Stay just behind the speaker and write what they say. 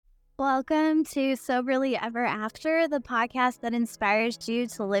Welcome to Soberly Ever After, the podcast that inspires you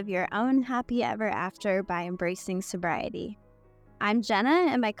to live your own happy ever after by embracing sobriety. I'm Jenna,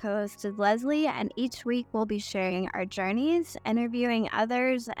 and my co-host is Leslie, and each week we'll be sharing our journeys, interviewing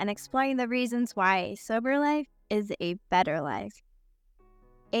others, and exploring the reasons why a sober life is a better life.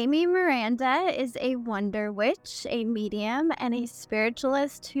 Amy Miranda is a wonder witch, a medium, and a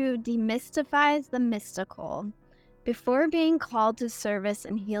spiritualist who demystifies the mystical. Before being called to service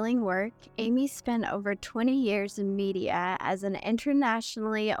and healing work, Amy spent over 20 years in media as an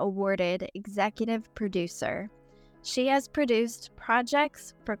internationally awarded executive producer. She has produced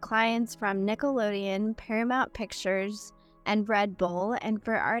projects for clients from Nickelodeon, Paramount Pictures, and Red Bull, and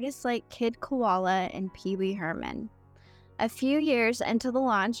for artists like Kid Koala and Pee Wee Herman. A few years into the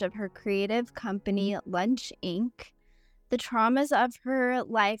launch of her creative company, Lunch Inc., the traumas of her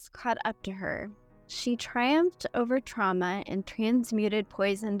life caught up to her. She triumphed over trauma and transmuted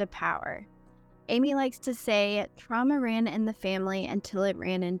poison to power. Amy likes to say, trauma ran in the family until it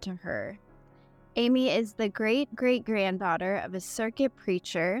ran into her. Amy is the great-great-granddaughter of a circuit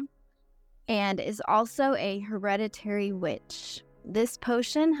preacher and is also a hereditary witch. This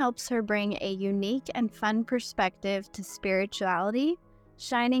potion helps her bring a unique and fun perspective to spirituality,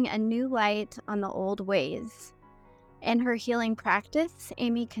 shining a new light on the old ways. In her healing practice,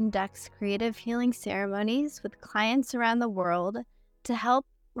 Amy conducts creative healing ceremonies with clients around the world to help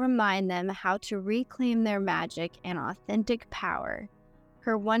remind them how to reclaim their magic and authentic power.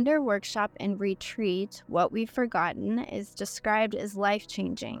 Her Wonder Workshop and Retreat, What We've Forgotten, is described as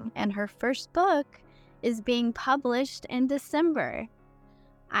life-changing, and her first book is being published in December.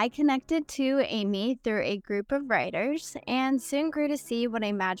 I connected to Amy through a group of writers and soon grew to see what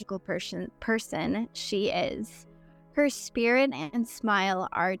a magical person she is. Her spirit and smile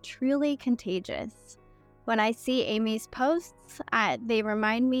are truly contagious. When I see Amy's posts, they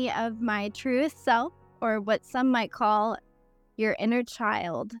remind me of my truest self, or what some might call your inner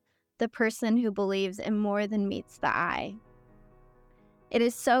child, the person who believes in more than meets the eye. It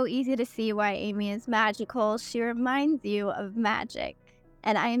is so easy to see why Amy is magical. She reminds you of magic,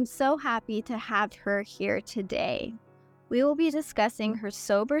 and I am so happy to have her here today. We will be discussing her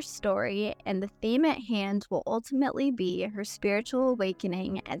sober story, and the theme at hand will ultimately be her spiritual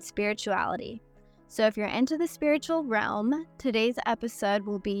awakening and spirituality. So if you're into the spiritual realm, today's episode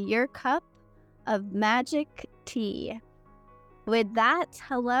will be your cup of magic tea. With that,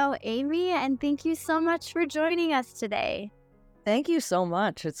 hello, Amy, and thank you so much for joining us today. Thank you so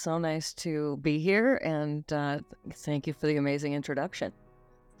much. It's so nice to be here, and thank you for the amazing introduction.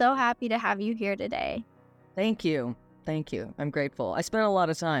 So happy to have you here today. Thank you. Thank you. I'm grateful. I spent a lot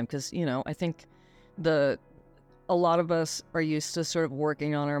of time because, I think a lot of us are used to sort of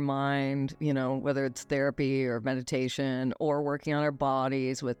working on our mind, whether it's therapy or meditation or working on our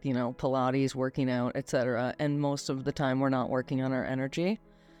bodies with, Pilates, working out, etc. And most of the time we're not working on our energy.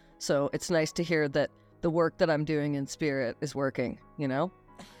 So it's nice to hear that the work that I'm doing in spirit is working,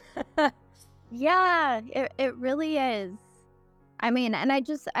 Yeah, it really is. I mean, and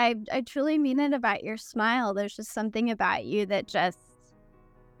I truly mean it about your smile. There's just something about you that just,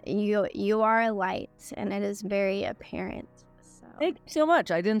 you are a light, and it is very apparent. So. Thank you so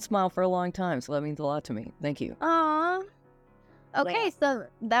much. I didn't smile for a long time, so that means a lot to me. Thank you. Aw. Okay, so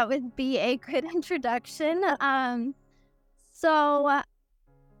that would be a good introduction. So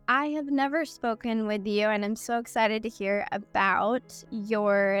I have never spoken with you, and I'm so excited to hear about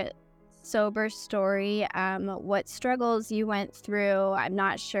your sober story, what struggles you went through. I'm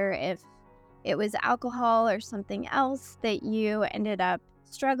not sure if it was alcohol or something else that you ended up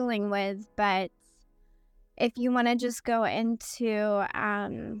struggling with, but if you want to just go into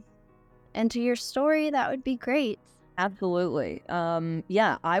your story, that would be great. Absolutely.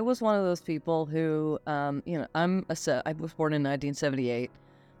 Yeah, I was one of those people who, I was born in 1978,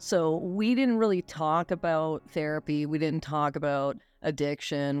 so we didn't really talk about therapy. We didn't talk about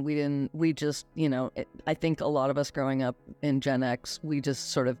addiction. I think a lot of us growing up in Gen X, we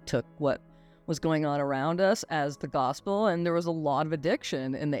just sort of took what was going on around us as the gospel, and there was a lot of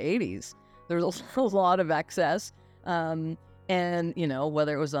addiction in the 80s. There was a lot of excess, and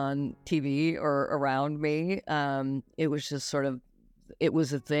whether it was on TV or around me, it was just sort of, it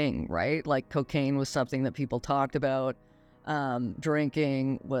was a thing, right? Like cocaine was something that people talked about.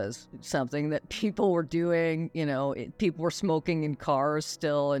 Drinking was something that people were doing, people were smoking in cars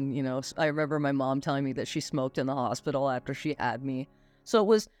still. And, I remember my mom telling me that she smoked in the hospital after she had me. So it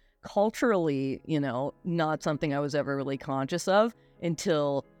was culturally, not something I was ever really conscious of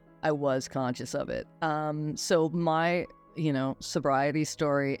until I was conscious of it. So my, sobriety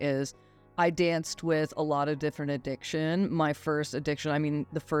story is, I danced with a lot of different addiction. My first addiction, I mean,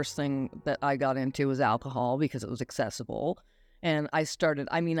 the first thing that I got into was alcohol because it was accessible. And I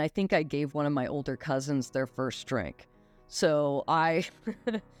think I gave one of my older cousins their first drink. So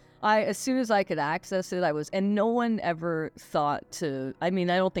as soon as I could access it, and no one ever thought to, I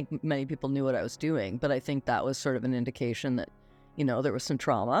don't think many people knew what I was doing, but I think that was sort of an indication that, there was some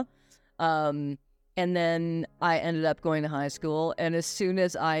trauma. And then I ended up going to high school, and as soon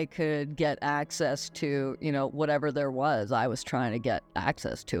as I could get access to, whatever there was, I was trying to get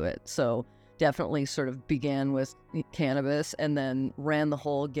access to it. So definitely sort of began with cannabis and then ran the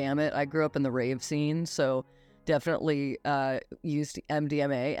whole gamut. I grew up in the rave scene, so definitely used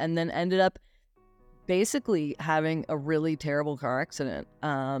MDMA, and then ended up basically having a really terrible car accident.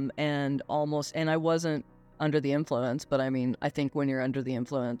 And I wasn't under the influence, but I think when you're under the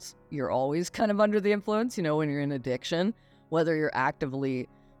influence, you're always kind of under the influence, when you're in addiction, whether you're actively,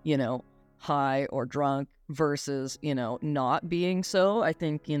 high or drunk versus, not being so. I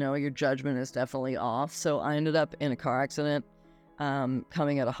think, your judgment is definitely off. So I ended up in a car accident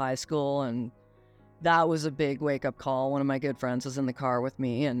coming out of high school, and that was a big wake-up call. One of my good friends was in the car with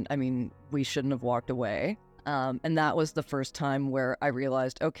me, and we shouldn't have walked away. And that was the first time where I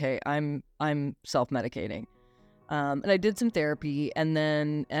realized, okay, I'm self-medicating. And I did some therapy, and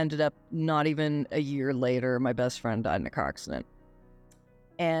then ended up not even a year later, my best friend died in a car accident.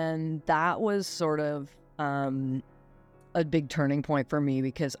 And that was sort of a big turning point for me,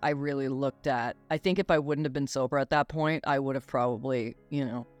 because I really looked at, I think if I wouldn't have been sober at that point, I would have probably,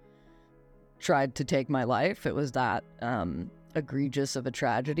 tried to take my life. It was that egregious of a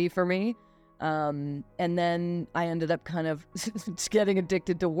tragedy for me. And then I ended up kind of getting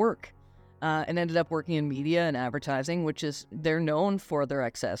addicted to work, and ended up working in media and advertising, which is, they're known for their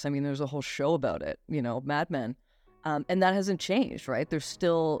excess. There's a whole show about it, Mad Men. And that hasn't changed, right? There's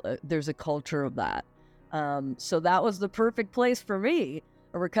still, there's a culture of that. So that was the perfect place for me,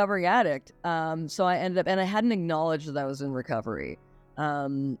 a recovering addict. So I ended up, and I hadn't acknowledged that I was in recovery.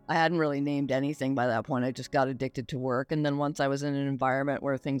 I hadn't really named anything by that point. I just got addicted to work. And then once I was in an environment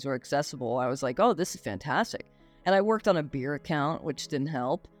where things were accessible, I was like, oh, this is fantastic. And I worked on a beer account, which didn't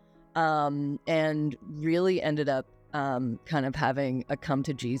help. And really ended up kind of having a come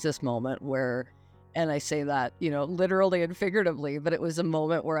to Jesus moment where, and I say that, literally and figuratively, but it was a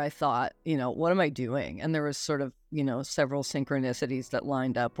moment where I thought, what am I doing? And there was sort of, several synchronicities that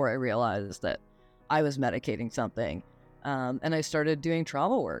lined up where I realized that I was medicating something. And I started doing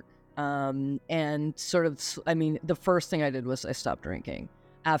trauma work. And sort of, the first thing I did was I stopped drinking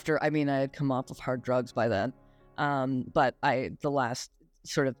after, I had come off of hard drugs by then. But the last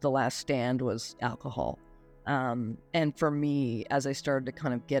stand was alcohol. And for me, as I started to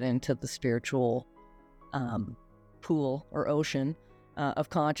kind of get into the spiritual pool or ocean of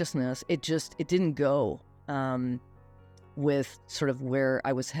consciousness, it didn't go with sort of where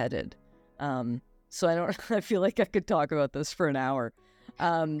I was headed. So I feel like I could talk about this for an hour.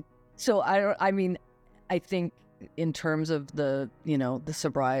 So I think in terms of the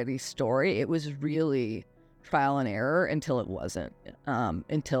sobriety story, it was really trial and error until it wasn't,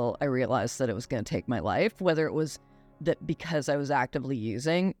 until I realized that it was going to take my life, whether it was that because I was actively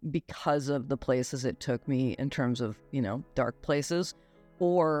using, because of the places it took me in terms of, dark places,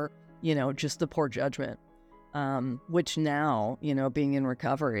 or, just the poor judgment, which now, being in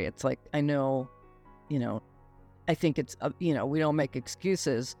recovery, it's like, I know, I think it's, we don't make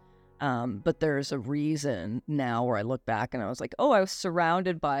excuses, but there's a reason now where I look back and I was like, oh, I was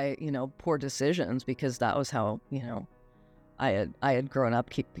surrounded by, poor decisions, because that was how, I had grown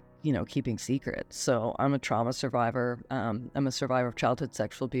up keeping secrets. So I'm a trauma survivor. I'm a survivor of childhood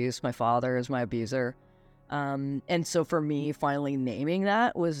sexual abuse. My father is my abuser. And so for me, finally naming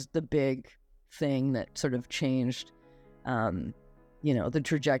that was the big thing that sort of changed, the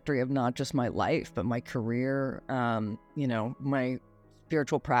trajectory of not just my life, but my career, my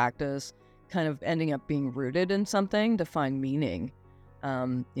spiritual practice, kind of ending up being rooted in something to find meaning.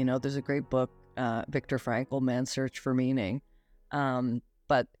 There's a great book, Viktor Frankl, Man's Search for Meaning.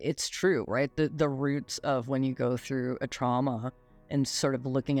 But it's true, right? The roots of when you go through a trauma and sort of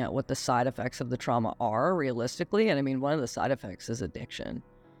looking at what the side effects of the trauma are realistically. And one of the side effects is addiction.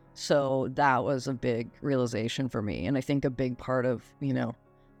 So that was a big realization for me. And I think a big part of,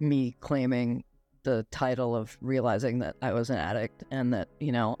 me claiming the title of realizing that I was an addict and that,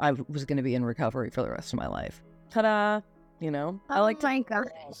 I was going to be in recovery for the rest of my life. Ta-da! I like my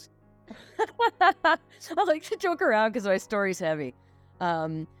gosh. I like to joke around because my story's heavy.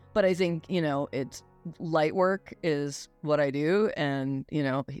 But I think, it's light work is what I do. And,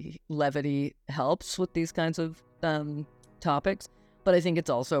 levity helps with these kinds of topics. But I think it's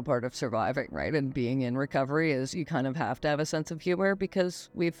also a part of surviving, right? And being in recovery is you kind of have to have a sense of humor because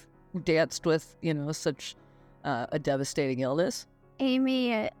we've danced with, such a devastating illness.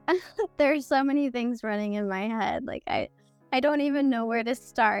 Amy, there's so many things running in my head. Like I don't even know where to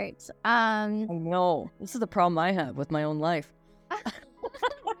start. I know. This is the problem I have with my own life. Me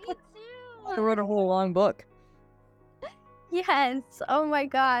I too. wrote a whole long book. Yes. Oh my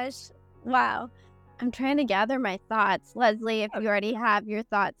gosh. Wow. I'm trying to gather my thoughts. Leslie, if you already have your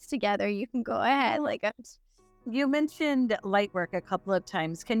thoughts together, you can go ahead. You mentioned light work a couple of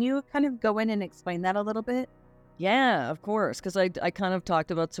times. Can you kind of go in and explain that a little bit? Yeah, of course. Because I kind of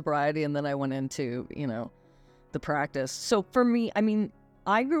talked about sobriety and then I went into, the practice. So for me, I mean,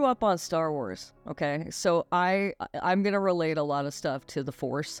 I grew up on Star Wars. Okay. So I'm going to relate a lot of stuff to the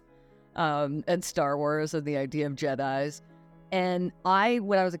Force and Star Wars and the idea of Jedis. And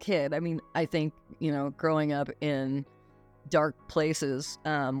when I was a kid, I mean, I think, growing up in dark places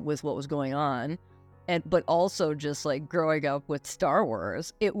with what was going on, but also just like growing up with Star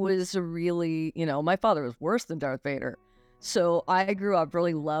Wars, it was really, my father was worse than Darth Vader. So I grew up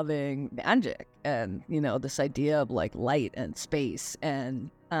really loving magic and, this idea of like light and space. And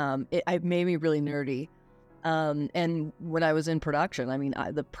it made me really nerdy. And when I was in production, I mean,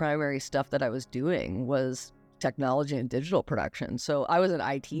 the primary stuff that I was doing was technology and digital production. So I was an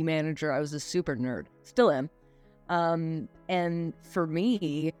IT manager. I was a super nerd, still am. And for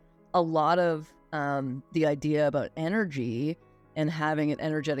me, a lot of the idea about energy and having an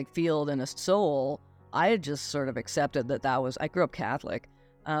energetic field and a soul, I had just sort of accepted that was, I grew up Catholic,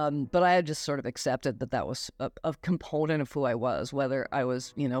 but I had just sort of accepted that was a component of who I was, whether I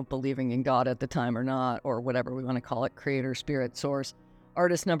was, believing in God at the time or not, or whatever we want to call it, creator, spirit, source,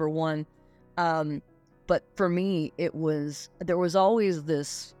 artist number one. But for me, there was always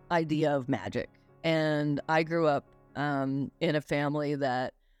this idea of magic. And I grew up in a family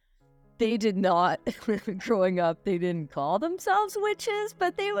that they did not, growing up, they didn't call themselves witches,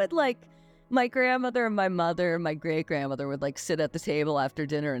 but they would my grandmother and my mother and my great-grandmother would sit at the table after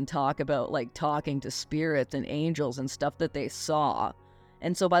dinner and talk about talking to spirits and angels and stuff that they saw.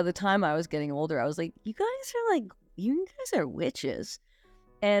 And so by the time I was getting older, I was like, you guys are witches.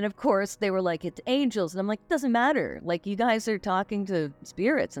 And of course they were like, it's angels. And I'm like, doesn't matter. You guys are talking to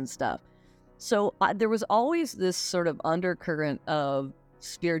spirits and stuff. So there was always this sort of undercurrent of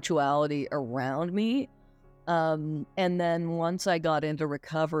spirituality around me. And then once I got into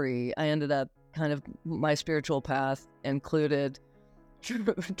recovery, I ended up my spiritual path included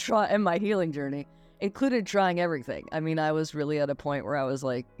and my healing journey included trying everything. I mean, I was really at a point where I was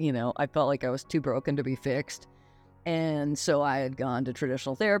like, I felt like I was too broken to be fixed. And so I had gone to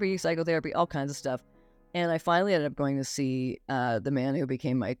traditional therapy, psychotherapy, all kinds of stuff. And I finally ended up going to see the man who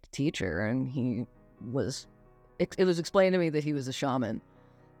became my teacher. And it was explained to me that he was a shaman.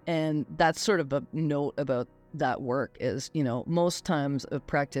 And that's sort of a note about that work is, most times a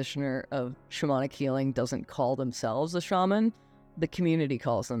practitioner of shamanic healing doesn't call themselves a shaman. The community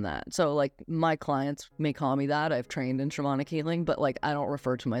calls them that. So my clients may call me that. I've trained in shamanic healing, but I don't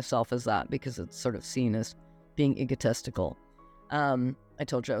refer to myself as that because it's sort of seen as being egotistical. I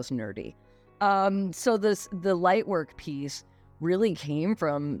told you I was nerdy. So the light work piece really came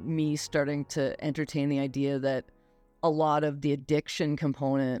from me starting to entertain the idea that a lot of the addiction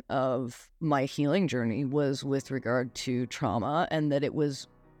component of my healing journey was with regard to trauma, and that it was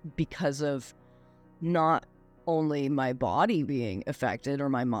because of not only my body being affected or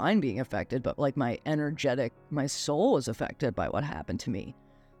my mind being affected, but my soul was affected by what happened to me.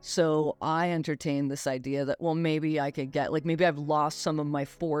 So I entertained this idea that, well, maybe I could maybe I've lost some of my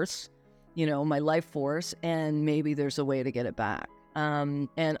force, my life force, and maybe there's a way to get it back. And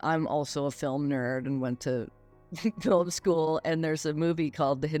I'm also a film nerd and went to film school, and there's a movie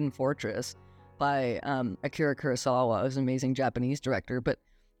called The Hidden Fortress by Akira Kurosawa, who's an amazing Japanese director. But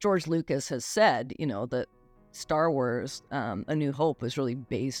George Lucas has said, that Star Wars, A New Hope was really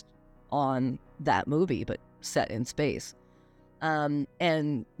based on that movie, but set in space. And,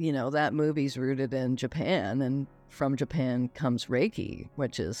 that movie's rooted in Japan, and from Japan comes Reiki,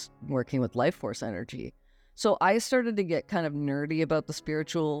 which is working with life force energy. So I started to get kind of nerdy about the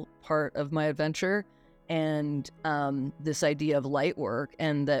spiritual part of my adventure, and this idea of light work,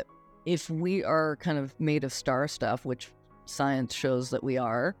 and that if we are kind of made of star stuff, which science shows that we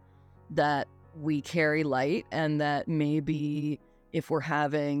are, that we carry light, and that maybe if we're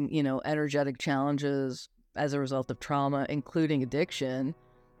having, energetic challenges as a result of trauma, including addiction,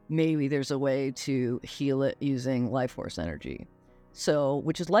 maybe there's a way to heal it using life force energy. So,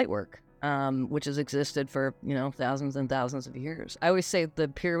 which is light work, which has existed for, thousands and thousands of years. I always say the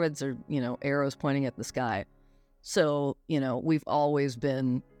pyramids are, arrows pointing at the sky. So, we've always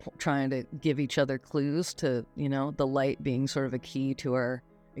been trying to give each other clues to, the light being sort of a key to our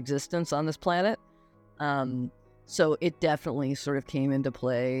existence on this planet. So it definitely sort of came into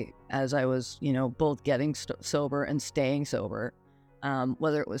play as I was, both getting sober and staying sober,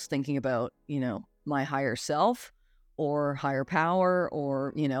 whether it was thinking about, my higher self or higher power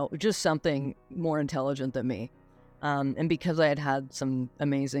or, just something more intelligent than me. And because I had some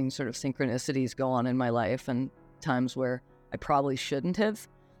amazing sort of synchronicities go on in my life and times where I probably shouldn't have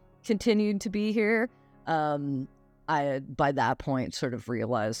continued to be here, I had, by that point, sort of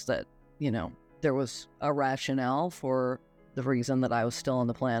realized that, there was a rationale for the reason that I was still on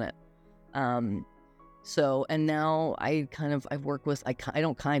the planet. So, and now I work with, I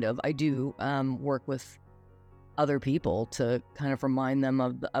do work with other people to kind of remind them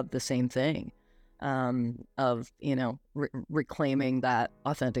of the same thing, of, reclaiming that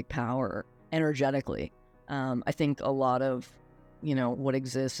authentic power energetically. I think a lot of, what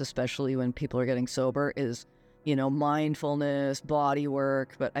exists, especially when people are getting sober, is, mindfulness, body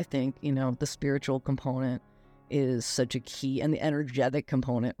work. But I think, the spiritual component is such a key, and the energetic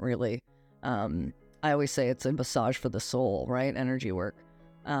component, really. I always say it's a massage for the soul, right? Energy work.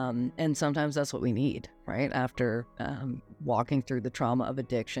 And sometimes that's what we need, right? After walking through the trauma of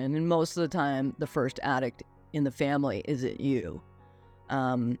addiction. And most of the time, the first addict in the family isn't you.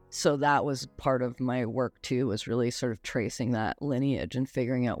 So that was part of my work too, was really sort of tracing that lineage and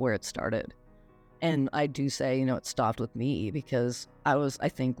figuring out where it started. And I do say, it stopped with me because I was, I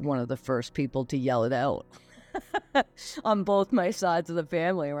think, one of the first people to yell it out on both my sides of the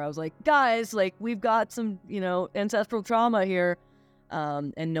family, where I was like, guys, like, we've got some, ancestral trauma here.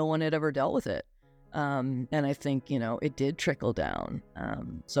 And no one had ever dealt with it. And I think, it did trickle down.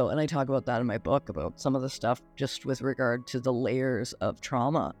 And I talk about that in my book, about some of the stuff just with regard to the layers of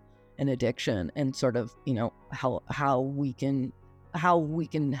trauma and addiction, and sort of, how we can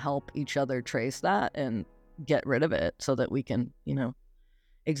help each other trace that and get rid of it so that we can,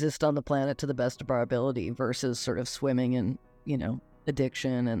 exist on the planet to the best of our ability, versus sort of swimming in,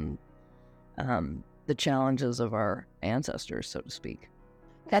 addiction and the challenges of our ancestors, so to speak.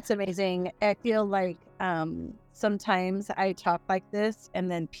 That's amazing. I feel like sometimes I talk like this and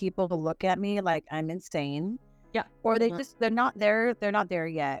then people look at me like I'm insane. Yeah. Or they're not there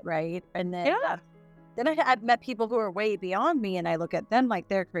yet, right? And then I've met people who are way beyond me and I look at them like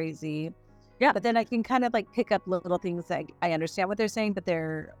they're crazy. Yeah. But then I can kind of like pick up little things like I understand what they're saying, but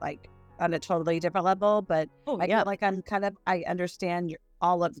they're like on a totally different level. But I feel like I understand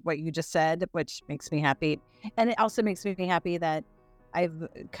all of what you just said, which makes me happy. And it also makes me happy that I've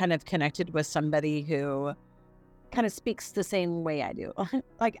kind of connected with somebody who kind of speaks the same way I do.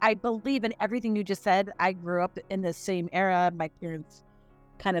 Like, I believe in everything you just said. I grew up in the same era. My parents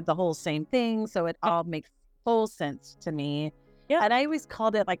kind of the whole same thing. So it all makes full sense to me. Yeah. And I always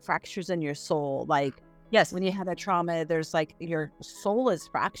called it like fractures in your soul. Like, yes, when you have a trauma, there's like your soul is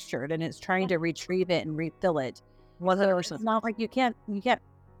fractured and it's trying to retrieve it and refill it. 100%. It's not like you can't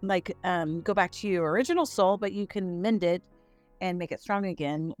like go back to your original soul, but you can mend it and make it strong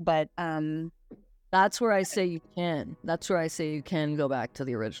again. But that's where I say you can. That's where I say you can go back to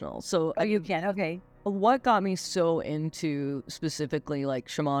the original. So you can. Okay. What got me so into specifically like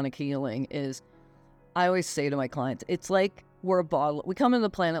shamanic healing is, I always say to my clients, it's like we come into the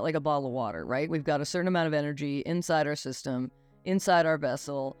planet like a bottle of water, right? We've got a certain amount of energy inside our system, inside our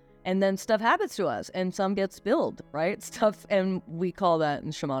vessel, and then stuff happens to us and some gets spilled, right? Stuff, and we call that in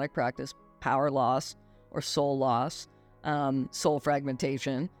shamanic practice power loss or soul loss, soul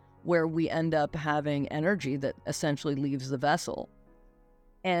fragmentation, where we end up having energy that essentially leaves the vessel.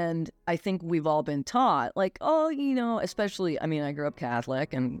 And I think we've all been taught, like, especially, I grew up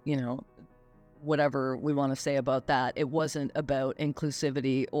Catholic, and, whatever we want to say about that, it wasn't about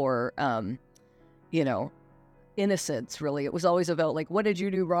inclusivity or, innocence, really. It was always about, like, what did you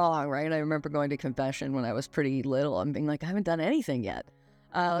do wrong, right? I remember going to confession when I was pretty little and being like, I haven't done anything yet.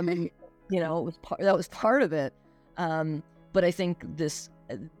 That was part of it. But I think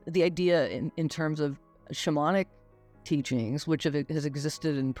the idea in terms of shamanic teachings, which has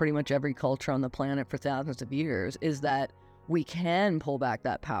existed in pretty much every culture on the planet for thousands of years, is that we can pull back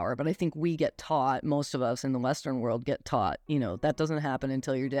that power. But I think we get taught, most of us in the Western world get taught, that doesn't happen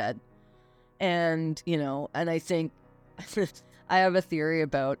until you're dead. And, and I think I have a theory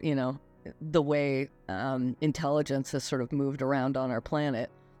about, the way intelligence has sort of moved around on our planet.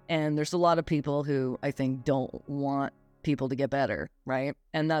 And there's a lot of people who I think don't want people to get better, right?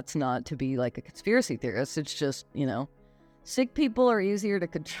 And that's not to be like a conspiracy theorist. It's just, sick people are easier to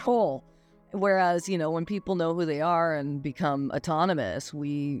control. Whereas, when people know who they are and become autonomous,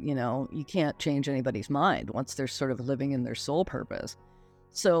 you can't change anybody's mind once they're sort of living in their soul purpose.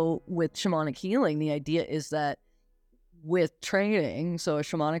 So with shamanic healing, the idea is that with training, so a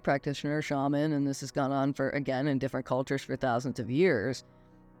shamanic practitioner, a shaman, and this has gone on for, again, in different cultures for thousands of years,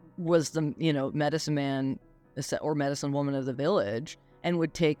 was the, medicine man or medicine woman of the village and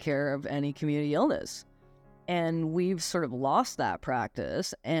would take care of any community illness. And we've sort of lost that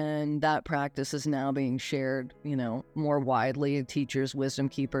practice, and that practice is now being shared, more widely. Teachers, wisdom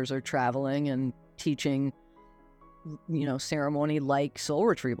keepers are traveling and teaching, ceremony like soul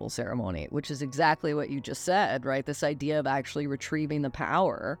retrieval ceremony, which is exactly what you just said, right? This idea of actually retrieving the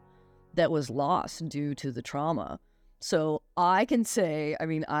power that was lost due to the trauma. So I can say,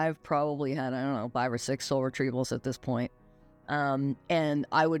 I've probably had, 5 or 6 soul retrievals at this point. And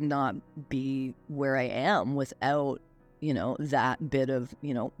I would not be where I am without, that bit of,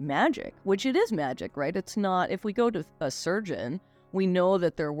 magic, which it is magic, right? It's not, if we go to a surgeon, we know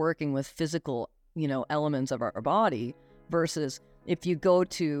that they're working with physical, elements of our body, versus if you go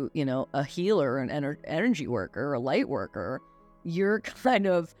to, a healer, an energy worker, a light worker, you're kind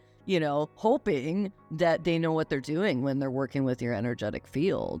of, hoping that they know what they're doing when they're working with your energetic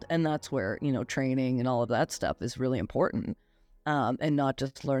field. And that's where, training and all of that stuff is really important. And not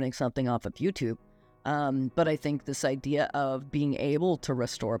just learning something off of YouTube. But I think this idea of being able to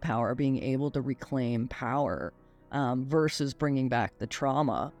restore power, being able to reclaim power, versus bringing back the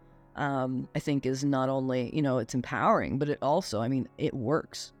trauma, I think is not only, it's empowering, but it also, it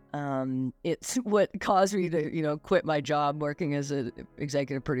works. It's what caused me to, quit my job working as an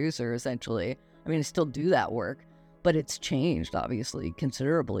executive producer, essentially. I still do that work, but it's changed, obviously,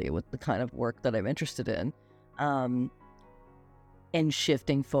 considerably with the kind of work that I'm interested in. And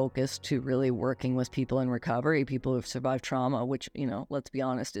shifting focus to really working with people in recovery, people who've survived trauma, which, let's be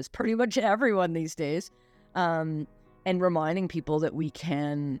honest, is pretty much everyone these days. And reminding people that we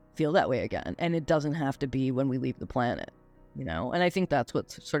can feel that way again. And it doesn't have to be when we leave the planet, And I think that's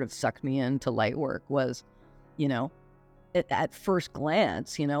what sort of sucked me into light work was, at first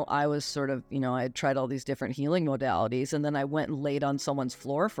glance, I was sort of, I had tried all these different healing modalities, and then I went and laid on someone's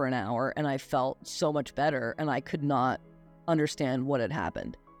floor for an hour and I felt so much better, and I could not understand what had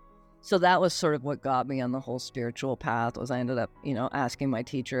happened. So that was sort of what got me on the whole spiritual path. Was I ended up, asking my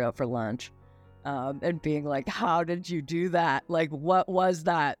teacher out for lunch, and being like, how did you do that? Like, what was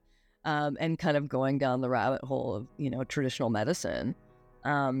that? And kind of going down the rabbit hole of, traditional medicine.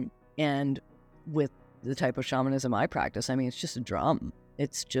 And with the type of shamanism I practice, it's just a drum.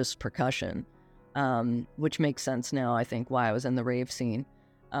 It's just percussion, which makes sense now, I think, why I was in the rave scene,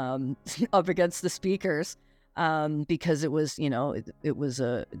 up against the speakers. Because it was,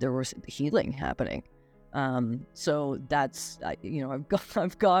 there was healing happening. So that's,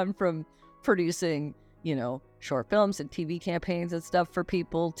 I've gone from producing, short films and TV campaigns and stuff for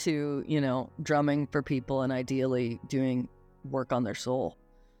people to, drumming for people and ideally doing work on their soul,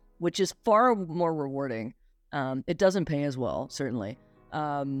 which is far more rewarding. It doesn't pay as well, certainly,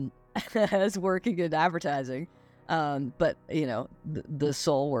 as working in advertising. But, the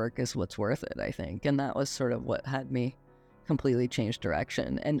soul work is what's worth it, I think. And that was sort of what had me completely change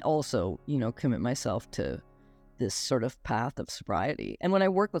direction and also, commit myself to this sort of path of sobriety. And when I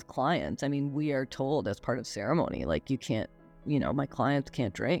work with clients, we are told as part of ceremony, like, you can't, my clients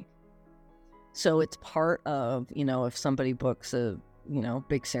can't drink. So it's part of, if somebody books a,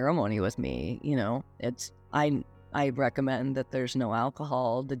 big ceremony with me, I recommend that there's no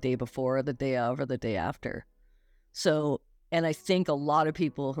alcohol the day before, the day of, or the day after. So, and I think a lot of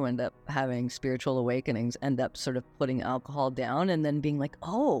people who end up having spiritual awakenings end up sort of putting alcohol down and then being like,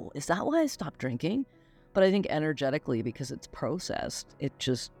 oh, is that why I stopped drinking? But I think energetically, because it's processed, it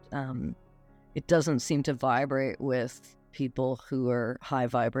just, it doesn't seem to vibrate with people who are high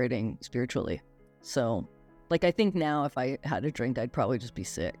vibrating spiritually. So, like, I think now if I had a drink, I'd probably just be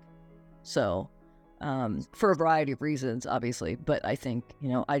sick. So, for a variety of reasons, obviously, but I think,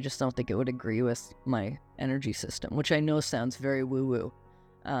 I just don't think it would agree with my energy system, which I know sounds very woo-woo.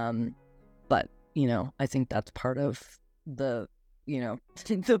 But, I think that's part of the,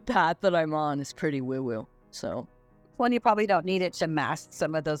 the path that I'm on is pretty woo-woo. So, well, you probably don't need it to mask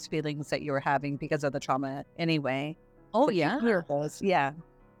some of those feelings that you were having because of the trauma anyway. Oh, yeah. Yeah.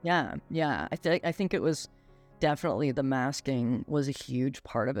 Yeah. I think it was definitely the masking was a huge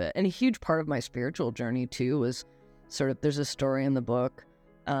part of it. And a huge part of my spiritual journey too was sort of, there's a story in the book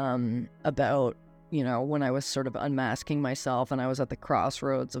about, when I was sort of unmasking myself and I was at the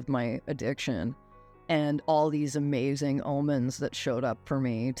crossroads of my addiction, and all these amazing omens that showed up for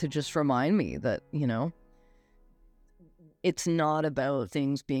me to just remind me that, it's not about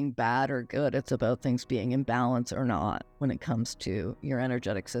things being bad or good. It's about things being in balance or not when it comes to your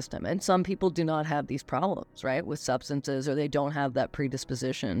energetic system. And some people do not have these problems, right, with substances, or they don't have that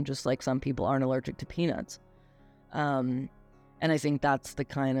predisposition, just like some people aren't allergic to peanuts. And I think that's the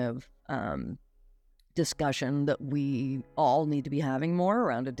kind of discussion that we all need to be having more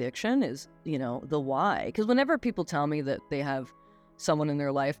around addiction is, the why. Because whenever people tell me that they have someone in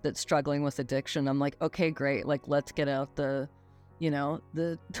their life that's struggling with addiction, I'm like, okay, great. Like, let's get out the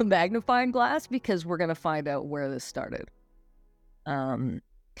magnifying glass, because we're going to find out where this started.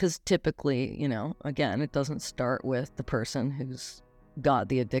 Because typically, again, it doesn't start with the person who's got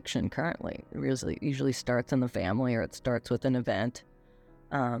the addiction currently. It usually starts in the family, or it starts with an event.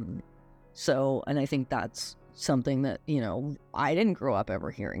 And I think that's something that, I didn't grow up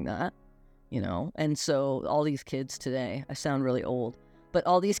ever hearing that. And so all these kids today, I sound really old, but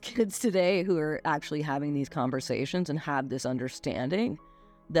all these kids today who are actually having these conversations and have this understanding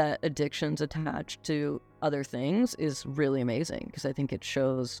that addiction's attached to other things is really amazing, because I think it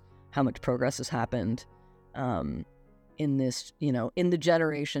shows how much progress has happened in this, in the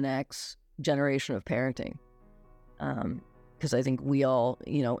Generation X generation of parenting. Because I think we all,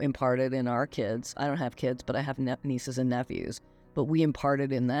 imparted in our kids. I don't have kids, but I have nieces and nephews. But we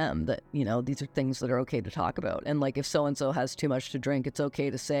imparted in them that, these are things that are okay to talk about. And like, if so-and-so has too much to drink, it's okay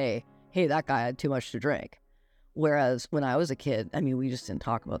to say, hey, that guy had too much to drink. Whereas when I was a kid, we just didn't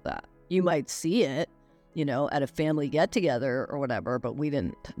talk about that. You might see it, at a family get-together or whatever, but we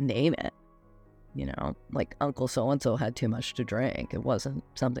didn't name it. Like Uncle so-and-so had too much to drink. It wasn't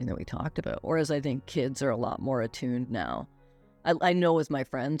something that we talked about. Whereas I think kids are a lot more attuned now. I know with my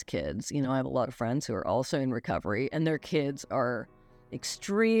friends' kids, I have a lot of friends who are also in recovery, and their kids are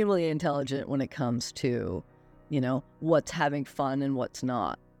extremely intelligent when it comes to, what's having fun and what's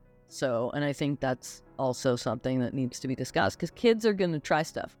not. So, and I think that's also something that needs to be discussed, because kids are going to try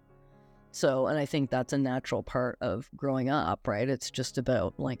stuff. So, and I think that's a natural part of growing up, right? It's just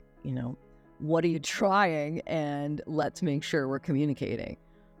about like, what are you trying, and let's make sure we're communicating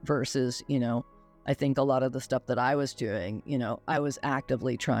versus, I think a lot of the stuff that I was doing, I was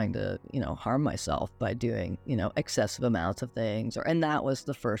actively trying to, harm myself by doing, excessive amounts of things. And that was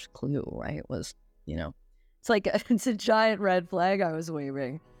the first clue, right? Was, it's like, it's a giant red flag I was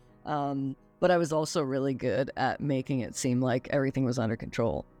waving. But I was also really good at making it seem like everything was under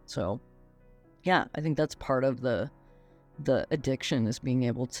control. So yeah, I think that's part of the addiction, is being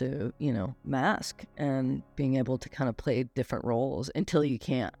able to, mask and being able to kind of play different roles until you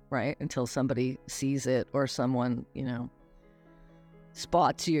can't, right? Until somebody sees it, or someone,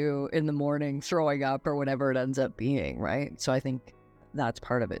 spots you in the morning throwing up, or whatever it ends up being, right? So I think that's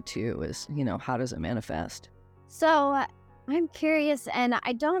part of it too, is, how does it manifest? So I'm curious, and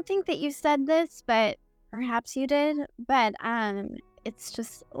I don't think that you said this, but perhaps you did, but it's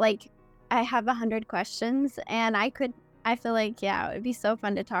just like, I have 100 questions, and I feel like, yeah, it would be so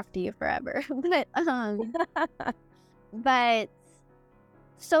fun to talk to you forever. But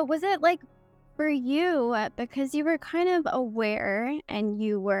so was it like for you, because you were kind of aware and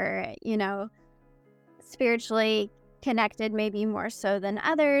you were, spiritually connected, maybe more so than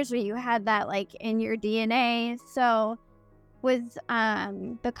others, or you had that like in your DNA. So was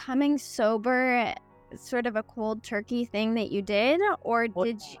becoming sober sort of a cold turkey thing that you did, or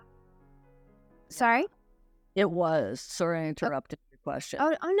did you? Sorry? It was. Sorry, I interrupted your question.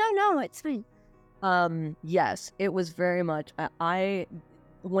 Oh no, it's fine. Yes, it was very much.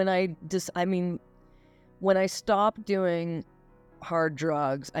 When I stopped doing hard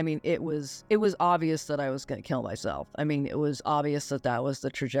drugs, it was obvious that I was going to kill myself. It was obvious that was the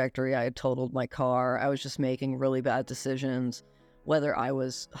trajectory. I had totaled my car. I was just making really bad decisions, whether I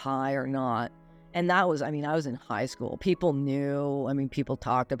was high or not. And that was, I was in high school. People knew, people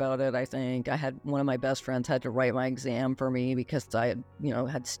talked about it, I think. I had one of my best friends had to write my exam for me because I had,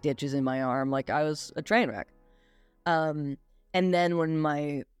 had stitches in my arm. Like, I was a train wreck. And then when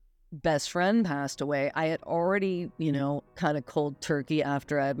my best friend passed away, I had already, kind of cold turkey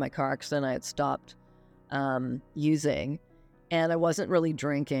after I had my car accident. I had stopped using, and I wasn't really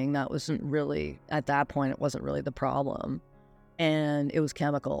drinking. That wasn't really, at that point, it wasn't really the problem. And it was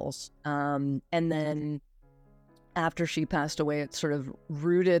chemicals. And then after she passed away, it sort of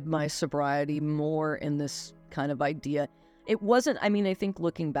rooted my sobriety more in this kind of idea. It wasn't, I think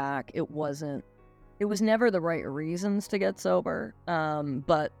looking back, it was never the right reasons to get sober.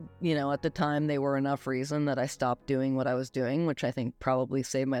 But, at the time they were enough reason that I stopped doing what I was doing, which I think probably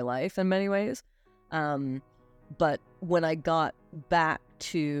saved my life in many ways. But when I got back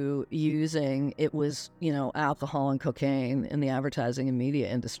to using, it was, alcohol and cocaine in the advertising and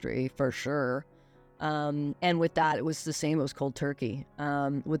media industry for sure. And with that, it was the same. It was cold turkey.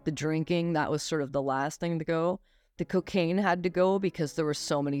 With the drinking, that was sort of the last thing to go. The cocaine had to go because there were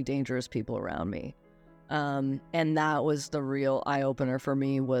so many dangerous people around me. And that was the real eye-opener for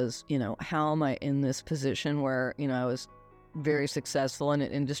me was, how am I in this position where, I was very successful in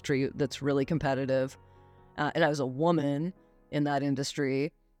an industry that's really competitive. And I was a woman in that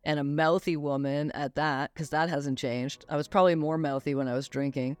industry and a mouthy woman at that, because that hasn't changed. I was probably more mouthy when I was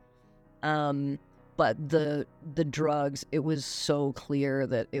drinking. But the drugs, it was so clear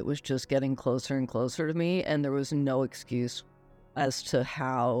that it was just getting closer and closer to me. And there was no excuse as to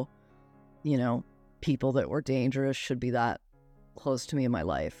how, people that were dangerous should be that close to me in my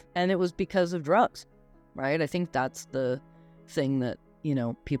life. And it was because of drugs, right? I think that's the thing that,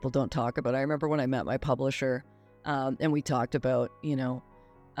 people don't talk about. I remember when I met my publisher, and we talked about,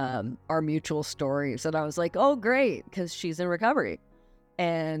 our mutual stories. And I was like, oh, great, because she's in recovery.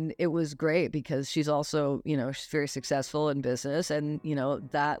 And it was great because she's also, she's very successful in business and,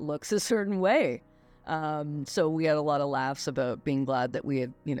 that looks a certain way. So we had a lot of laughs about being glad that we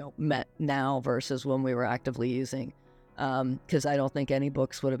had, met now versus when we were actively using, because I don't think any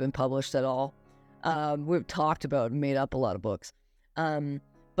books would have been published at all. We've talked about and made up a lot of books.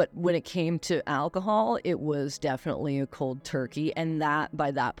 But when it came to alcohol, it was definitely a cold turkey. And that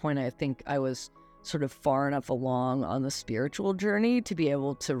by that point, I think I was sort of far enough along on the spiritual journey to be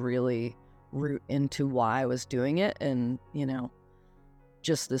able to really root into why I was doing it. And,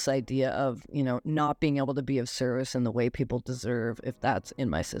 just this idea of, not being able to be of service in the way people deserve if that's in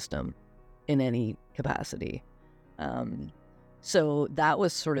my system in any capacity. So that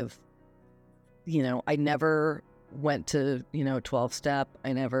was sort of, I never went to, 12-step.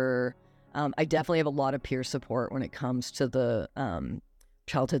 I definitely have a lot of peer support when it comes to the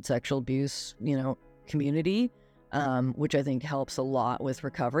childhood sexual abuse, community, which I think helps a lot with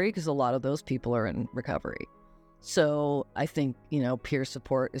recovery because a lot of those people are in recovery. So I think, peer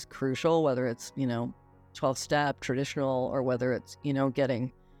support is crucial, whether it's, 12-step, traditional, or whether it's,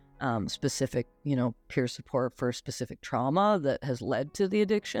 getting specific, peer support for specific trauma that has led to the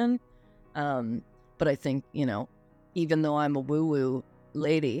addiction. But I think, even though I'm a woo-woo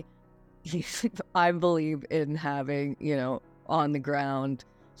lady, I believe in having, on the ground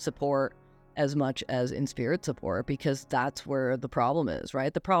support as much as in spirit support, because that's where the problem is,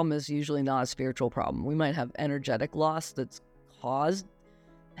 right? The problem is usually not a spiritual problem. We might have energetic loss that's caused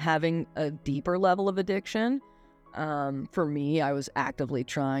having a deeper level of addiction. For me, I was actively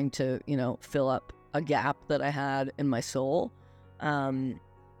trying to, fill up a gap that I had in my soul.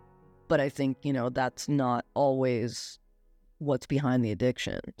 But I think, that's not always what's behind the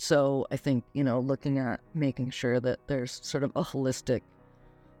addiction. So I think, looking at making sure that there's sort of a holistic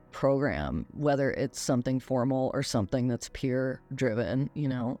program, whether it's something formal or something that's peer driven,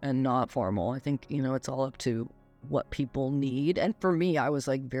 and not formal. I think, it's all up to what people need. And for me, I was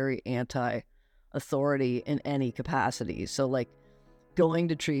like very anti-authority in any capacity. So like going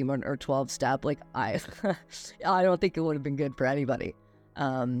to treatment or 12-step, like I don't think it would have been good for anybody.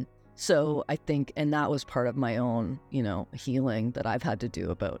 So I think, and that was part of my own, healing that I've had to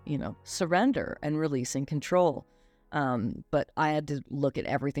do about, surrender and releasing control. But I had to look at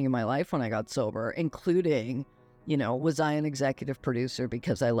everything in my life when I got sober, including, was I an executive producer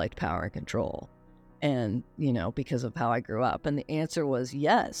because I liked power and control and, because of how I grew up? And the answer was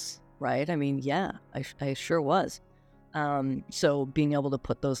yes, right? I mean, yeah, I sure was. So being able to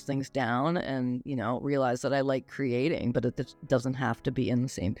put those things down and, realize that I like creating, but it doesn't have to be in the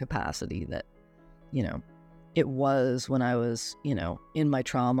same capacity that, it was when I was, in my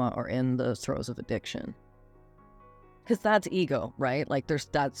trauma or in the throes of addiction. Because that's ego, right? Like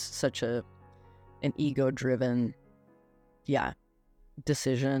that's such an ego-driven,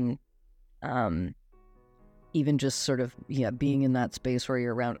 decision. Even just sort of, being in that space where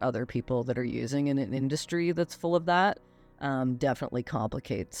you're around other people that are using in an industry that's full of that, definitely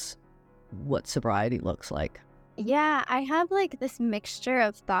complicates what sobriety looks like. Yeah, I have like this mixture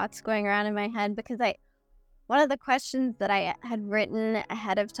of thoughts going around in my head because one of the questions that I had written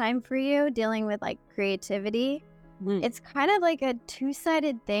ahead of time for you dealing with like creativity, it's kind of like a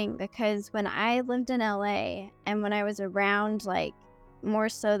two-sided thing because when I lived in LA and when I was around like more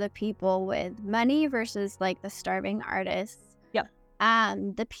so the people with money versus like the starving artists. Yeah.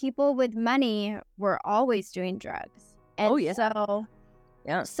 The people with money were always doing drugs. And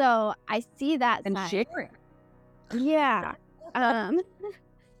so I see that and side. Sharing. Yeah.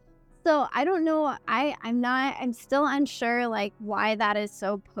 So I don't know. I'm still unsure like why that is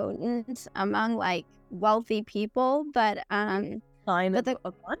so potent among like wealthy people, but sign of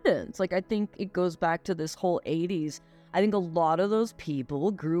abundance. Like I think it goes back to this whole 80s I think a lot of those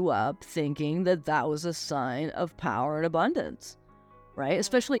people grew up thinking that that was a sign of power and abundance, right?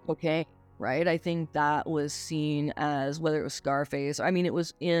 Especially cocaine, right? I think that was seen as, whether it was Scarface, I mean, it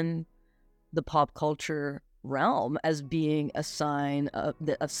was in the pop culture realm as being a sign of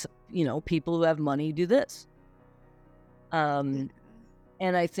people who have money do this. And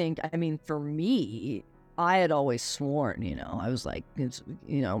I think, I mean, for me, I had always sworn, I was like,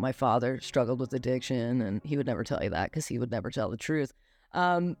 my father struggled with addiction, and he would never tell you that because he would never tell the truth.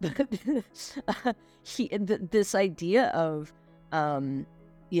 But this idea of,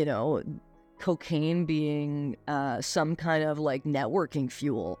 cocaine being some kind of like networking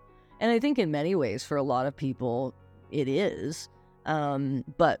fuel. And I think in many ways, for a lot of people, it is.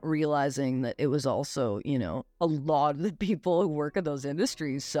 But realizing that it was also, a lot of the people who work in those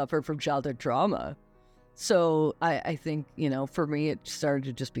industries suffer from childhood trauma. So I think, for me, it started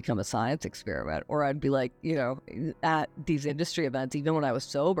to just become a science experiment, or I'd be like, at these industry events, even when I was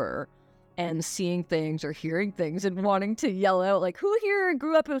sober, and seeing things or hearing things and wanting to yell out, like, who here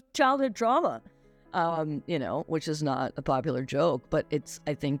grew up with childhood trauma? Which is not a popular joke, but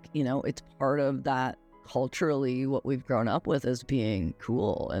I think, it's part of that culturally what we've grown up with as being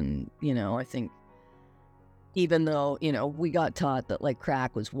cool. And, I think even though, we got taught that like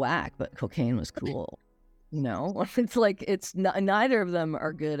crack was whack, but cocaine was cool. It's like, neither of them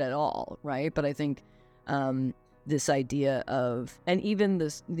are good at all, right? But I think this idea of, and even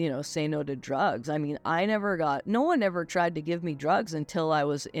this, say no to drugs. I mean, no one ever tried to give me drugs until I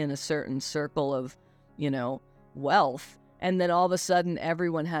was in a certain circle of, wealth. And then all of a sudden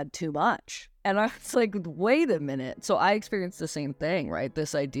everyone had too much. And I was like, wait a minute. So I experienced the same thing, right?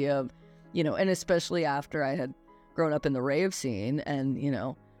 This idea of, and especially after I had grown up in the rave scene and,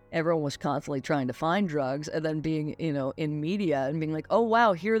 everyone was constantly trying to find drugs, and then being, in media and being like, oh,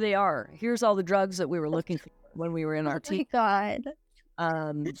 wow, here they are. Here's all the drugs that we were looking for when we were in our teen. Oh my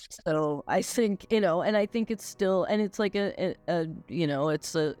God. So I think, and I think it's still, and it's like it's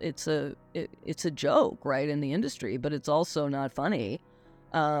a joke, right, in the industry, but it's also not funny,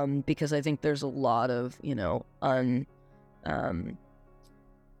 because I think there's a lot of,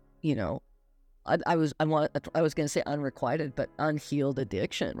 I was going to say unrequited, but unhealed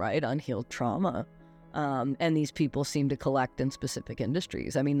addiction, right? Unhealed trauma. And these people seem to collect in specific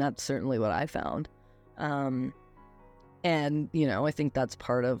industries. I mean, that's certainly what I found. And, I think that's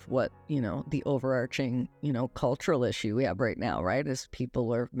part of what, the overarching, cultural issue we have right now, right? Is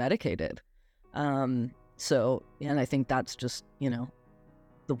people are medicated. So, and I think that's just,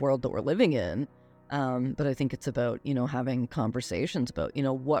 the world that we're living in. But I think it's about, having conversations about,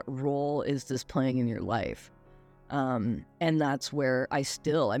 what role is this playing in your life? And that's where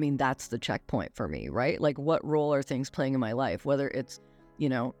that's the checkpoint for me, right? Like, what role are things playing in my life? Whether it's,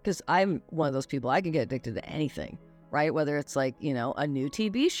 because I'm one of those people, I can get addicted to anything, right? Whether it's like, a new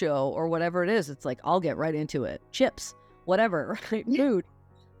TV show or whatever it is, it's like, I'll get right into it. Chips, whatever, right? Food.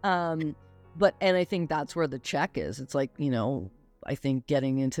 And I think that's where the check is. It's like, I think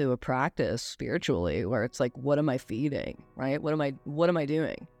getting into a practice spiritually where it's like, what am I feeding, right? What am I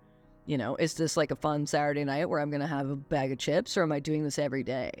doing? Is this like a fun Saturday night where I'm going to have a bag of chips, or am I doing this every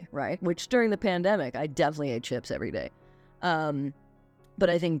day, right? Which during the pandemic, I definitely ate chips every day. But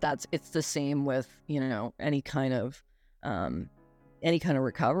I think it's the same with, any kind of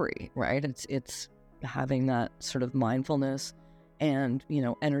recovery, right? It's having that sort of mindfulness and,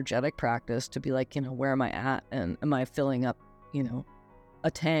 energetic practice to be like, where am I at? And am I filling up,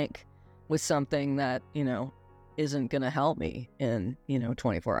 a tank with something that, isn't going to help me in,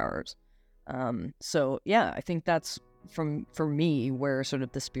 24 hours. So yeah, I think that's for me where sort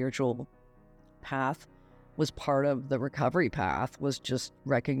of the spiritual path was part of the recovery path, was just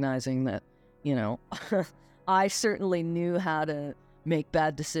recognizing that, I certainly knew how to make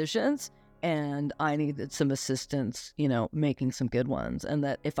bad decisions, and I needed some assistance, making some good ones. And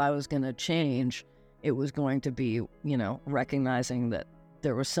that if I was going to change, it was going to be, recognizing that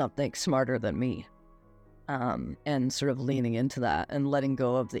there was something smarter than me, and sort of leaning into that and letting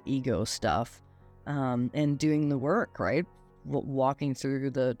go of the ego stuff, and doing the work, right? Walking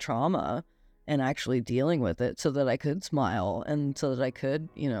through the trauma and actually dealing with it so that I could smile and so that I could,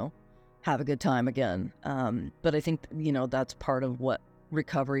 have a good time again. But I think, that's part of what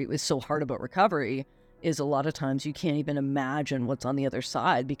recovery is so hard about recovery, is a lot of times you can't even imagine what's on the other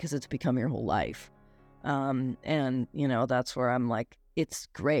side because it's become your whole life. And, that's where I'm like, it's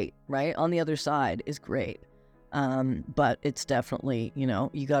great, right? On the other side is great. But it's definitely,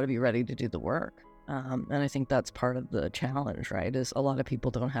 you got to be ready to do the work. And I think that's part of the challenge, right? Is a lot of people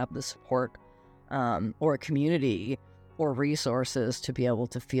don't have the support, or a community or resources to be able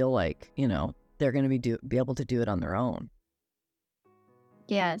to feel like, they're going to be able to do it on their own.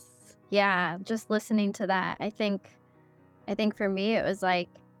 Yes. Yeah. Just listening to that, I think for me, it was like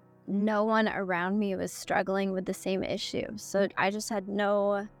no one around me was struggling with the same issue. So I just had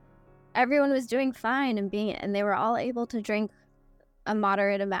everyone was doing fine and they were all able to drink a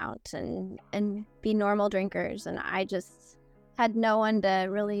moderate amount and be normal drinkers. And I just had no one to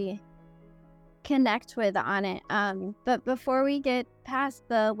really connect with on it. But before we get past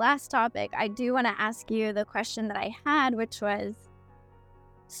the last topic, I do want to ask you the question that I had, which was,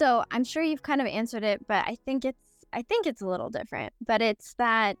 so I'm sure you've kind of answered it, but I think it's a little different. But it's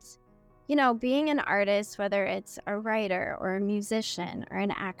that, being an artist, whether it's a writer or a musician or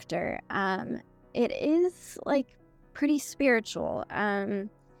an actor, it is like pretty spiritual. And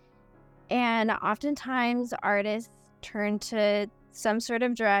oftentimes artists turn to some sort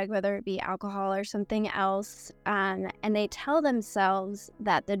of drug, whether it be alcohol or something else, and they tell themselves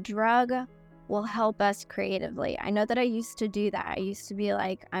that the drug will help us creatively. I know that I used to do that. I used to be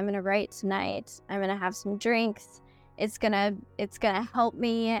like, I'm gonna write tonight, I'm gonna have some drinks, it's gonna help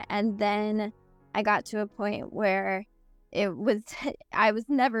me. And then I got to a point where I was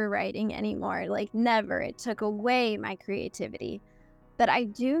never writing anymore, like never. It took away my creativity. But I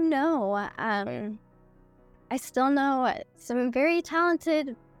do know, I still know some very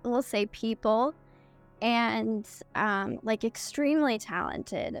talented, we'll say, people, and like extremely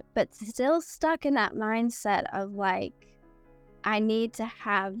talented, but still stuck in that mindset of like, I need to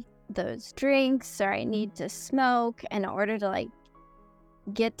have those drinks or I need to smoke in order to like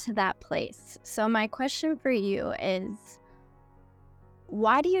get to that place. So my question for you is,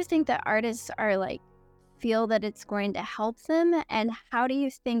 why do you think that artists are like feel that it's going to help them, and how do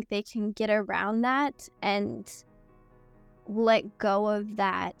you think they can get around that and let go of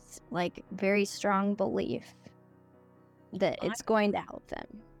that like very strong belief that it's going to help them?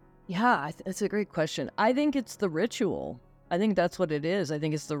 Yeah, it's a great question. I think it's the ritual. I think that's what it is. I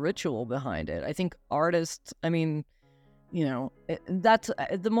think it's the ritual behind it. I think artists, that's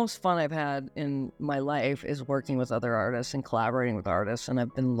the most fun I've had in my life is working with other artists and collaborating with artists. And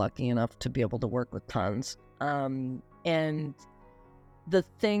I've been lucky enough to be able to work with tons. And the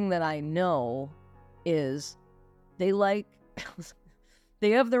thing that I know is they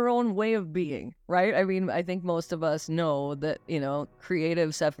have their own way of being, right? I mean, I think most of us know that,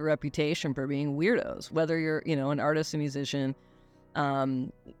 creatives have a reputation for being weirdos, whether you're, an artist, a musician,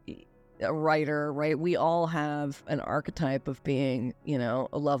 a writer, right? We all have an archetype of being,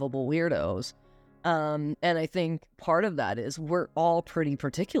 lovable weirdos. And I think part of that is we're all pretty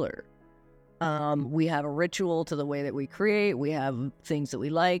particular. We have a ritual to the way that we create. We have things that we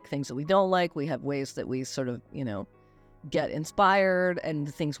like, things that we don't like. We have ways that we sort of, get inspired and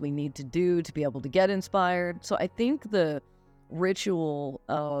the things we need to do to be able to get inspired. So I think the ritual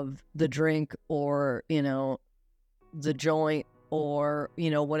of the drink or, the joint or,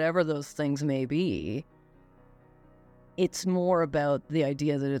 whatever those things may be, it's more about the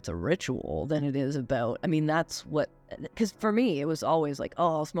idea that it's a ritual than it is about, that's what, because for me, it was always like,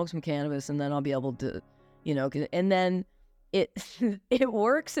 oh, I'll smoke some cannabis and then I'll be able to, and then it, it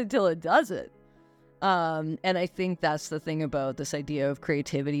works until it doesn't. And I think that's the thing about this idea of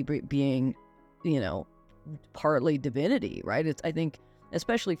creativity being, partly divinity, right? I think,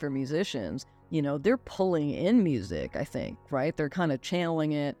 especially for musicians, they're pulling in music, I think, right? They're kind of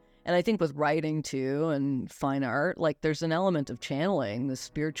channeling it. And I think with writing too and fine art, like there's an element of channeling the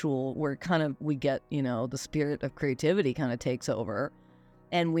spiritual where kind of we get, the spirit of creativity kind of takes over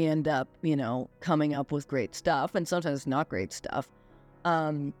and we end up, coming up with great stuff and sometimes not great stuff.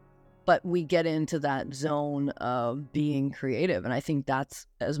 But we get into that zone of being creative. And I think that's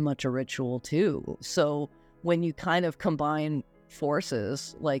as much a ritual too. So when you kind of combine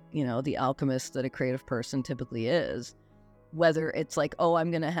forces, like, the alchemist that a creative person typically is, whether it's like, oh,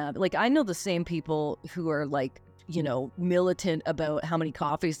 I'm going to have, like, I know the same people who are like, militant about how many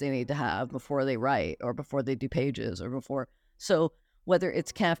coffees they need to have before they write or before they do pages or before. So whether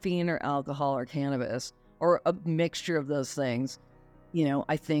it's caffeine or alcohol or cannabis or a mixture of those things,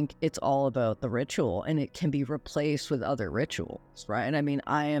 I think it's all about the ritual and it can be replaced with other rituals, right? And I mean,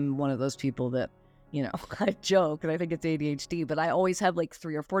 I am one of those people that, I joke and I think it's ADHD, but I always have like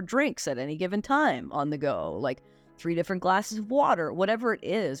 3 or 4 drinks at any given time on the go, like 3 different glasses of water, whatever it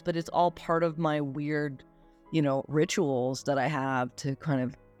is, but it's all part of my weird, rituals that I have to kind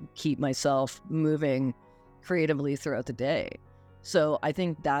of keep myself moving creatively throughout the day. So I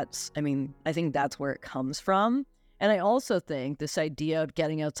think that's where it comes from. And I also think this idea of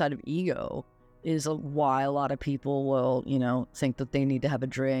getting outside of ego is why a lot of people will, think that they need to have a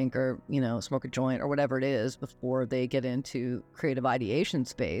drink or, smoke a joint or whatever it is before they get into creative ideation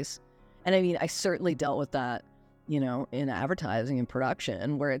space. And I mean, I certainly dealt with that, in advertising and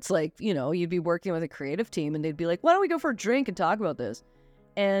production, where it's like, you'd be working with a creative team and they'd be like, why don't we go for a drink and talk about this?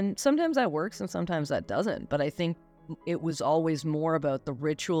 And sometimes that works and sometimes that doesn't. But I think it was always more about the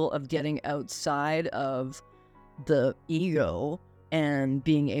ritual of getting outside of the ego and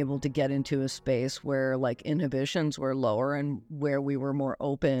being able to get into a space where like inhibitions were lower and where we were more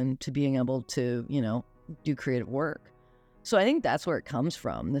open to being able to, do creative work. So I think that's where it comes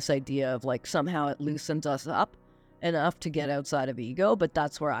from, this idea of like somehow it loosens us up enough to get outside of ego. But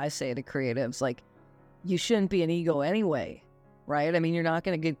that's where I say to creatives, like, you shouldn't be an ego anyway, right? I mean, you're not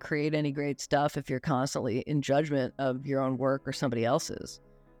going to create any great stuff if you're constantly in judgment of your own work or somebody else's.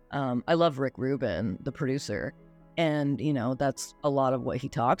 I love Rick Rubin, the producer. And, that's a lot of what he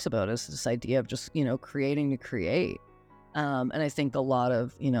talks about is this idea of just, creating to create. And I think a lot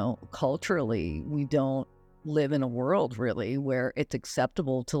of, culturally, we don't live in a world really where it's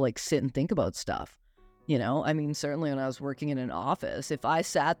acceptable to like sit and think about stuff. I mean, certainly when I was working in an office, if I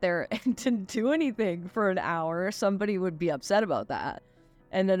sat there and didn't do anything for an hour, somebody would be upset about that.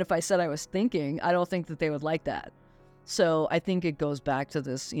 And then if I said I was thinking, I don't think that they would like that. So I think it goes back to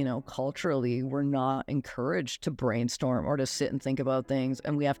this, culturally, we're not encouraged to brainstorm or to sit and think about things,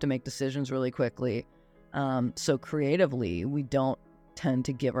 and we have to make decisions really quickly. So creatively, we don't tend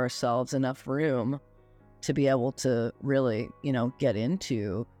to give ourselves enough room to be able to really, get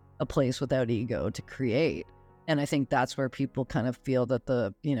into a place without ego to create. And I think that's where people kind of feel that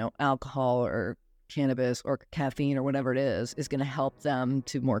the, alcohol or cannabis or caffeine or whatever it is going to help them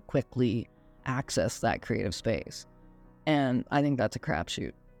to more quickly access that creative space. And I think that's a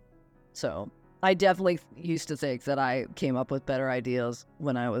crapshoot. So I definitely used to think that I came up with better ideas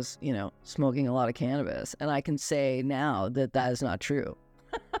when I was, smoking a lot of cannabis. And I can say now that that is not true.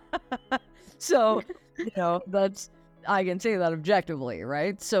 So, I can say that objectively,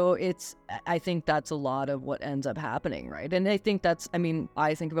 right? So I think that's a lot of what ends up happening, right? And I think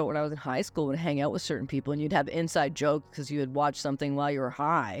I think about when I was in high school and hang out with certain people and you'd have inside jokes because you had watched something while you were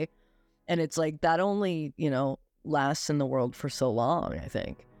high. And it's like that only, lasts in the world for so long, I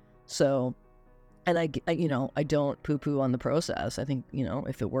think. So, and I don't poo-poo on the process. I think,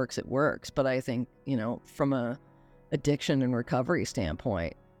 if it works, it works. But I think, from a addiction and recovery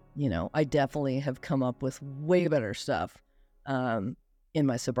standpoint, I definitely have come up with way better stuff in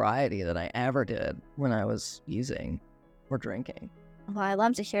my sobriety than I ever did when I was using or drinking. Well, I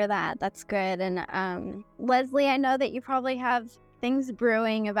love to hear that. That's good. And Leslie, I know that you probably have things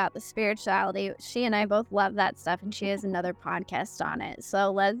brewing about the spirituality. She and I both love that stuff, and she has another podcast on it.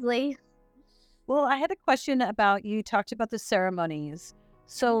 So, Leslie? Well, I had a question about, you talked about the ceremonies.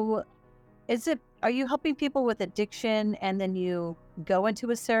 So are you helping people with addiction and then you go into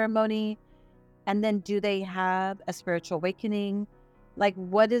a ceremony and then do they have a spiritual awakening? Like,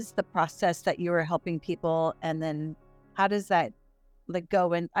 what is the process that you are helping people? And then how does that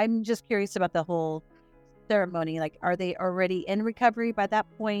go? And I'm just curious about the whole ceremony. Like, are they already in recovery by that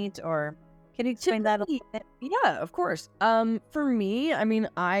point, or can you explain that a little bit? Yeah, of course. For me,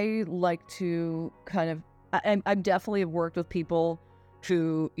 I like to kind of, I definitely have worked with people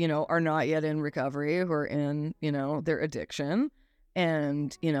who, are not yet in recovery, who are in, their addiction.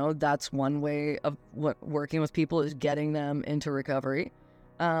 And, that's one way of working with people is getting them into recovery.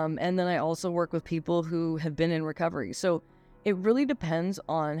 And then I also work with people who have been in recovery. So it really depends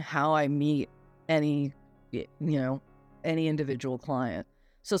on how I meet any individual client.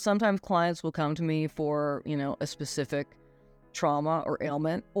 So sometimes clients will come to me for, a specific trauma or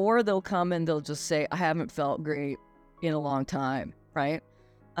ailment, or they'll come and they'll just say, I haven't felt great in a long time, right?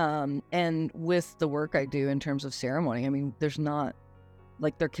 And with the work I do in terms of ceremony, there's not,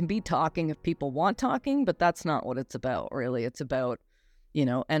 there can be talking if people want talking, but that's not what it's about, really. It's about,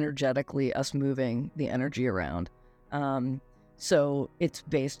 energetically us moving the energy around. So it's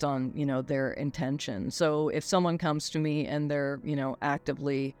based on, their intention. So if someone comes to me and they're,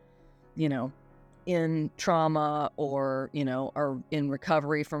 actively, in trauma or, are in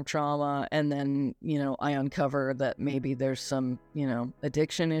recovery from trauma, and then, I uncover that maybe there's some,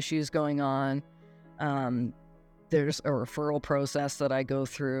 addiction issues going on. There's a referral process that I go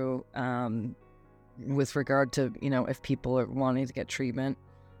through with regard to, if people are wanting to get treatment.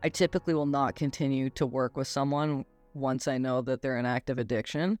 I typically will not continue to work with someone once I know that they're in active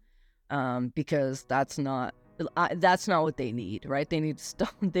addiction, because that's not what they need, right? They need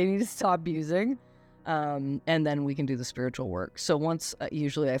to stop using, and then we can do the spiritual work. So once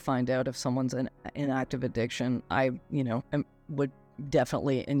usually I find out if someone's in active addiction, I would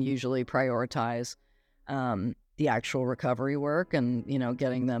definitely and usually prioritize the actual recovery work and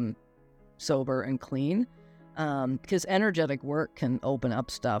getting them sober and clean. Because energetic work can open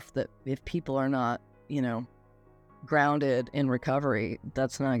up stuff that if people are not, grounded in recovery,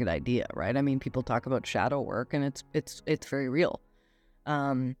 that's not a good idea, right? I mean, people talk about shadow work, and it's very real.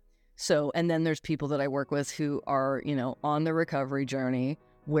 So, and then there's people that I work with who are, on the recovery journey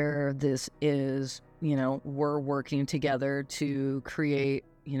where this is, we're working together to create,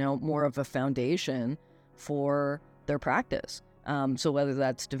 more of a foundation for their practice. So whether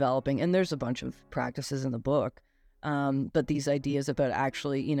that's developing, and there's a bunch of practices in the book, but these ideas about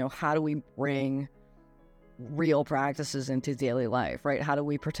actually, how do we bring real practices into daily life, right? How do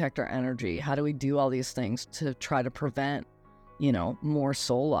we protect our energy? How do we do all these things to try to prevent, more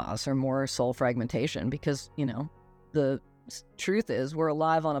soul loss or more soul fragmentation? Because, the truth is we're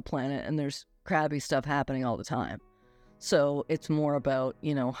alive on a planet and there's crappy stuff happening all the time. So it's more about,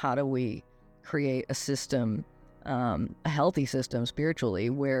 how do we create a system, a healthy system spiritually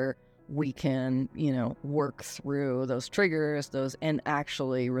where we can, work through those triggers, and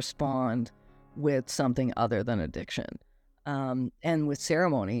actually respond with something other than addiction. And with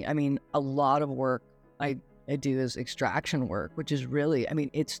ceremony, I mean, a lot of work I do is extraction work, which is really, I mean,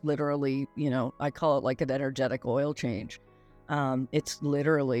 it's literally, I call it like an energetic oil change. It's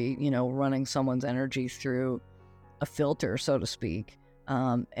literally, running someone's energy through a filter, so to speak,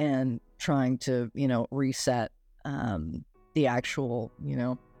 and trying to, reset the actual,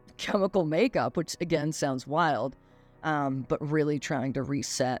 chemical makeup, which again sounds wild, but really trying to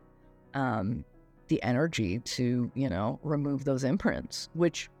reset the energy to, remove those imprints,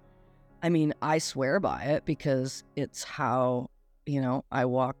 which, I mean, I swear by it because it's how, I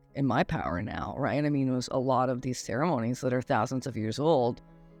walk in my power now, right? I mean, it was a lot of these ceremonies that are thousands of years old,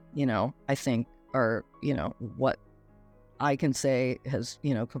 I think are, what I can say has,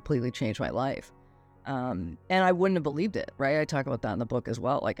 completely changed my life. And I wouldn't have believed it, right? I talk about that in the book as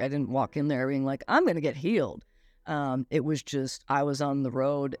well. Like, I didn't walk in there being like, I'm going to get healed. It was just, I was on the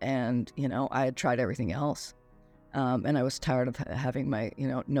road and, I had tried everything else. And I was tired of having my,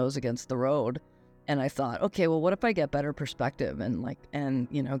 nose against the road. And I thought, okay, well, what if I get better perspective and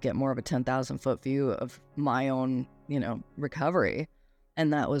get more of a 10,000 foot view of my own, recovery.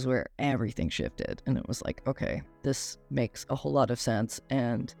 And that was where everything shifted. And it was like, okay, this makes a whole lot of sense.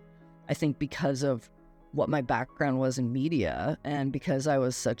 And I think because of what my background was in media, and because I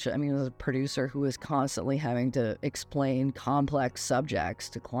was I was a producer who was constantly having to explain complex subjects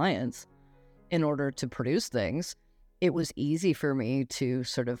to clients in order to produce things, it was easy for me to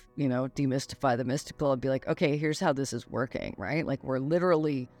sort of, demystify the mystical and be like, okay, here's how this is working, right? Like, we're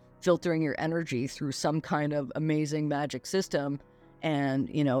literally filtering your energy through some kind of amazing magic system, and,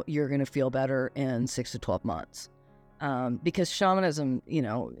 you're going to feel better in 6 to 12 months. Because shamanism,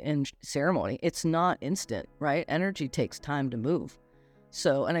 in ceremony, it's not instant, right? Energy takes time to move.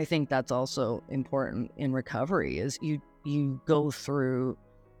 So, and I think that's also important in recovery is you go through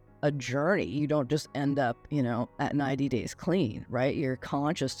a journey. You don't just end up, at 90 days clean, right? You're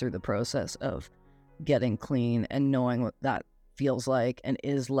conscious through the process of getting clean and knowing what that feels like and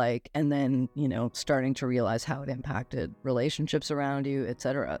is like, and then, starting to realize how it impacted relationships around you,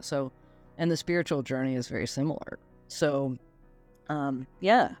 etc. So, and the spiritual journey is very similar. So,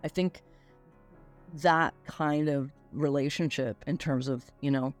 I think that kind of relationship in terms of,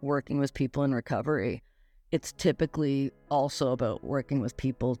 working with people in recovery, it's typically also about working with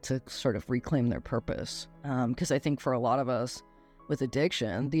people to sort of reclaim their purpose. Because I think for a lot of us with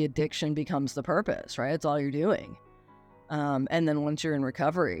addiction, the addiction becomes the purpose, right? It's all you're doing. And then once you're in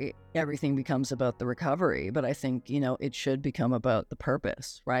recovery, everything becomes about the recovery. But I think, it should become about the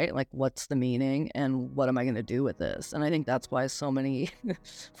purpose, right? Like, what's the meaning and what am I going to do with this? And I think that's why so many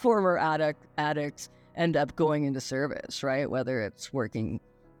former addicts end up going into service, right? Whether it's working,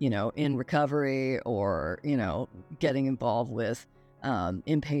 in recovery or, getting involved with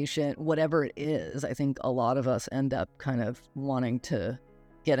inpatient, whatever it is. I think a lot of us end up kind of wanting to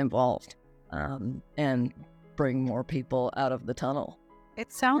get involved and bring more people out of the tunnel.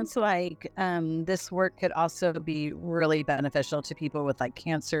 It sounds like this work could also be really beneficial to people with like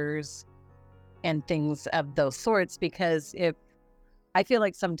cancers and things of those sorts, because if I feel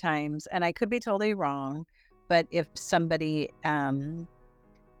like sometimes, and I could be totally wrong, but if somebody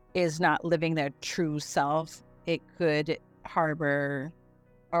is not living their true self, it could harbor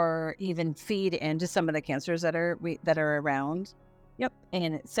or even feed into some of the cancers that are around. Yep.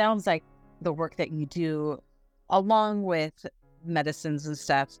 And it sounds like the work that you do, along with medicines and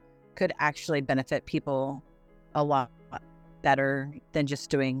stuff, could actually benefit people a lot better than just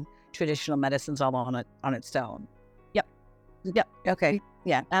doing traditional medicines all on its own. Yep. Okay.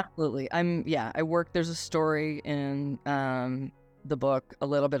 Yeah, absolutely. I work, there's a story in the book a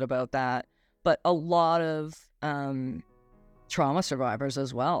little bit about that, but a lot of trauma survivors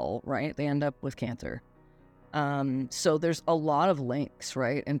as well, right? They end up with cancer. So there's a lot of links,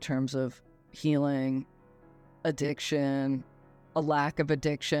 right, in terms of healing, addiction, a lack of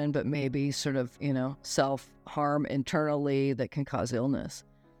addiction, but maybe sort of, self-harm internally that can cause illness.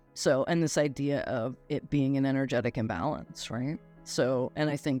 So, and this idea of it being an energetic imbalance, right? So, and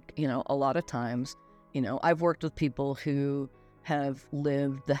I think, a lot of times, I've worked with people who have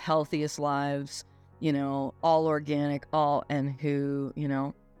lived the healthiest lives, all organic, and who,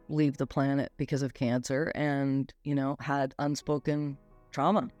 leave the planet because of cancer and, had unspoken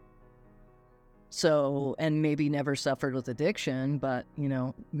trauma. So, and maybe never suffered with addiction, but,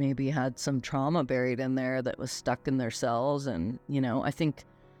 maybe had some trauma buried in there that was stuck in their cells. And, I think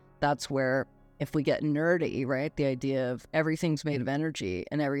that's where, if we get nerdy, right, the idea of everything's made of energy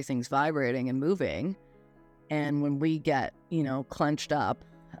and everything's vibrating and moving. And when we get, clenched up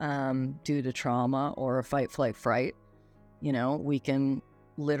due to trauma or a fight, flight, fright, we can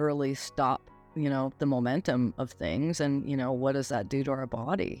literally stop, the momentum of things. And, what does that do to our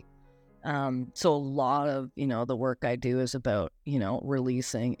body? So a lot of, the work I do is about,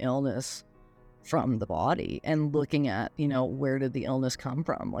 releasing illness from the body and looking at, where did the illness come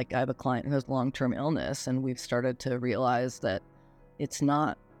from? Like I have a client who has long-term illness, and we've started to realize that it's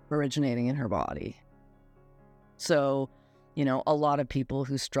not originating in her body. So, a lot of people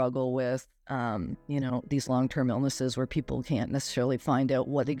who struggle with, these long-term illnesses where people can't necessarily find out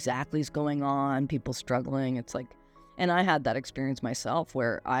what exactly is going on, people struggling, it's like, and I had that experience myself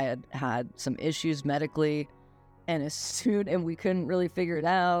where I had some issues medically, and we couldn't really figure it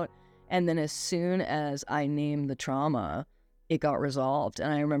out. And then as soon as I named the trauma, it got resolved.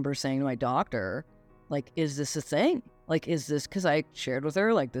 And I remember saying to my doctor, like, is this a thing? Like, is this, because I shared with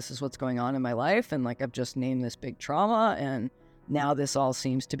her, like, this is what's going on in my life. And like, I've just named this big trauma and now this all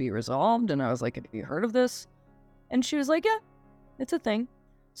seems to be resolved. And I was like, have you heard of this? And she was like, yeah, it's a thing.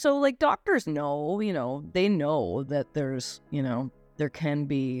 So like doctors know, they know that there's, there can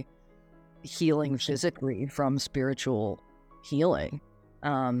be healing physically from spiritual healing.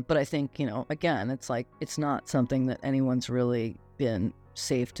 But I think, again, it's like, it's not something that anyone's really been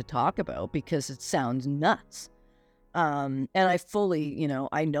safe to talk about because it sounds nuts. And I fully,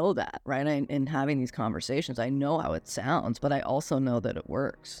 I know that, right? In having these conversations, I know how it sounds, but I also know that it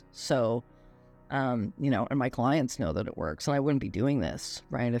works. So, and my clients know that it works, and I wouldn't be doing this,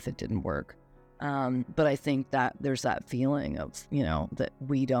 right, if it didn't work. But I think that there's that feeling of, that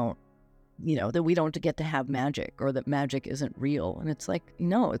we don't get to have magic, or that magic isn't real. And it's like,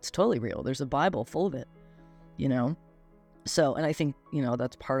 no, it's totally real. There's a Bible full of it, So, and I think,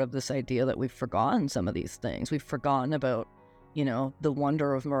 that's part of this idea that we've forgotten some of these things. We've forgotten about, the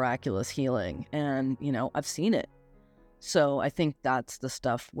wonder of miraculous healing. And, I've seen it. So I think that's the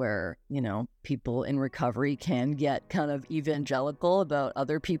stuff where, people in recovery can get kind of evangelical about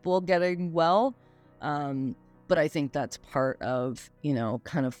other people getting well. But I think that's part of,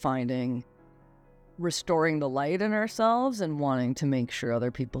 kind of restoring the light in ourselves and wanting to make sure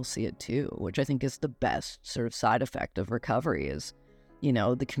other people see it too, which I think is the best sort of side effect of recovery is,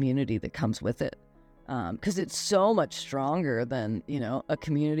 the community that comes with it. Because it's so much stronger than, a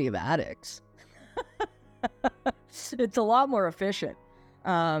community of addicts. It's a lot more efficient.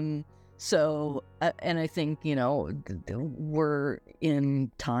 So, and I think, we're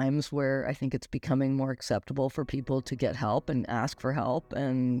in times where I think it's becoming more acceptable for people to get help and ask for help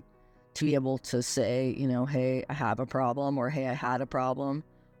and to be able to say, hey, I have a problem, or hey, I had a problem,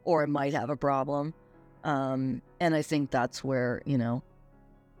 or I might have a problem. And I think that's where,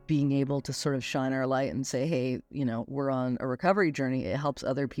 being able to sort of shine our light and say, hey, we're on a recovery journey. It helps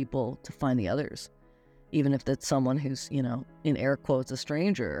other people to find the others. Even if that's someone who's, in air quotes, a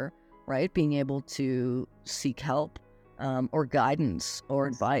stranger, right? Being able to seek help or guidance or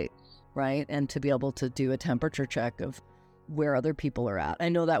advice, right? And to be able to do a temperature check of where other people are at. I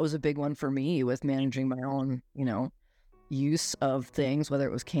know that was a big one for me with managing my own, use of things, whether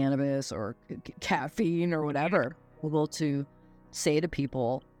it was cannabis or caffeine or whatever. Able to say to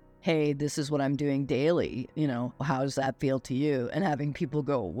people, hey, this is what I'm doing daily. How does that feel to you? And having people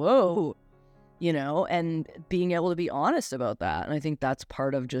go, whoa. And being able to be honest about that. And I think that's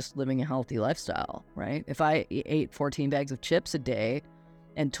part of just living a healthy lifestyle, right? If I ate 14 bags of chips a day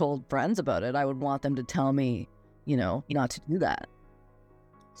and told friends about it, I would want them to tell me, not to do that.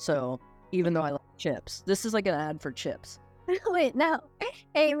 So even though I like chips, this is like an ad for chips. Wait, no.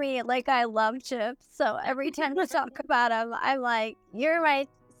 Amy, like, I love chips. So every time we talk about them, I'm like, you're my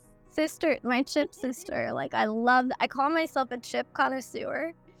sister, my chip sister. Like, I call myself a chip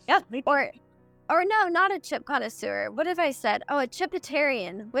connoisseur. Yeah. or no, not a chip connoisseur. What if I said, a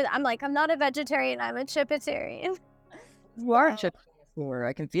chipitarian? I'm like, I'm not a vegetarian, I'm a chipitarian. You are a chip connoisseur,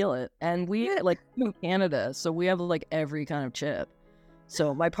 I can feel it. And we, like, in Canada, so we have, like, every kind of chip.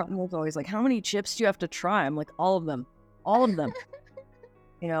 So my partner was always like, how many chips do you have to try? I'm like, all of them. All of them.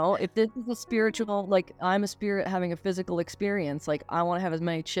 You know, if this is a spiritual, like, I'm a spirit having a physical experience, like, I want to have as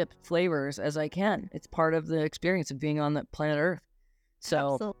many chip flavors as I can. It's part of the experience of being on the planet Earth.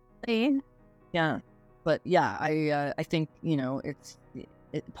 So, absolutely. Yeah. But yeah, I think, you know,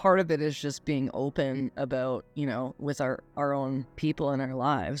 part of it is just being open about, you know, with our own people in our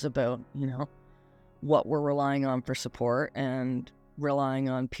lives about, you know, what we're relying on for support and relying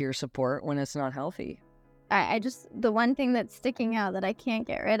on peer support when it's not healthy. I just, the one thing that's sticking out that I can't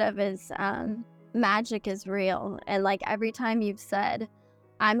get rid of is magic is real. And like every time you've said,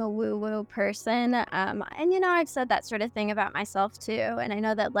 I'm a woo-woo person, and you know, I've said that sort of thing about myself too. And I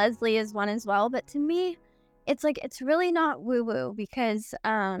know that Leslie is one as well. But to me, it's like, it's really not woo-woo because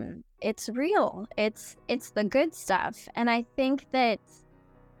it's real. It's the good stuff. And I think that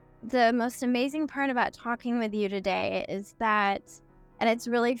the most amazing part about talking with you today is that, and it's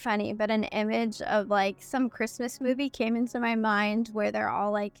really funny, but an image of like some Christmas movie came into my mind where they're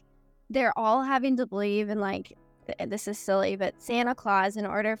all having to believe in, like, this is silly, but Santa Claus in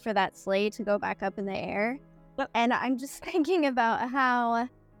order for that sleigh to go back up in the air. And I'm just thinking about how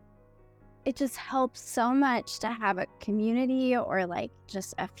it just helps so much to have a community or like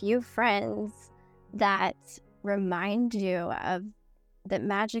just a few friends that remind you of that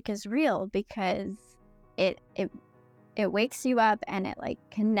magic is real, because it wakes you up and it like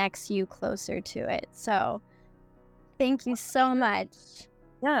connects you closer to it. So thank you so much.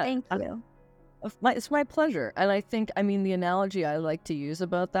 Yeah. Thank you. It's my pleasure. And I think, I mean, the analogy I like to use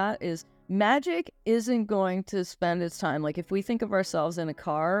about that is magic isn't going to spend its time. Like if we think of ourselves in a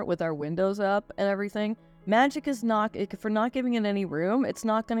car with our windows up and everything, magic is not, if we're not giving it any room, it's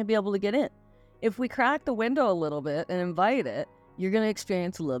not going to be able to get in. If we crack the window a little bit and invite it, you're going to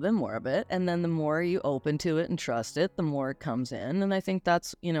experience a little bit more of it. And then the more you open to it and trust it, the more it comes in. And I think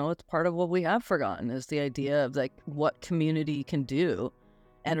that's, you know, it's part of what we have forgotten is the idea of like what community can do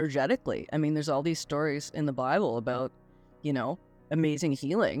energetically. I mean, there's all these stories in the Bible about, you know, amazing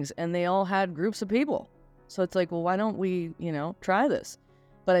healings, and they all had groups of people. So it's like, well, why don't we, you know, try this?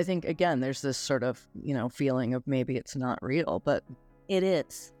 But I think, again, there's this sort of, you know, feeling of maybe it's not real, but it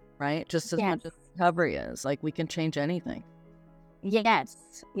is, right? Just as much as recovery is. Like, we can change anything. Yes.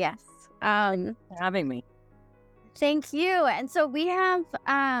 Having me. Thank you. And so we have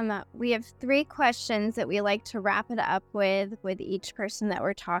 3 questions that we like to wrap it up with each person that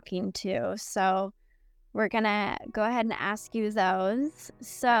we're talking to. So we're gonna go ahead and ask you those.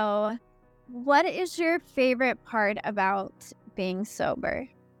 So what is your favorite part about being sober?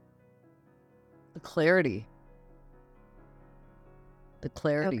 The clarity.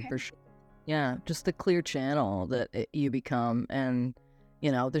 Okay. For sure. Yeah, just the clear channel that you become, and,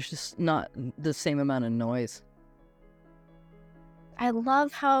 you know, there's just not the same amount of noise. I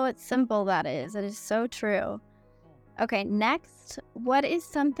love how simple that is. It is so true. Okay, next, what is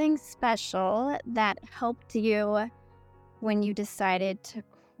something special that helped you when you decided to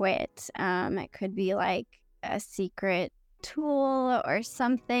quit? It could be like a secret tool or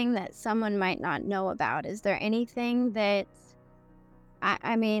something that someone might not know about. Is there anything that,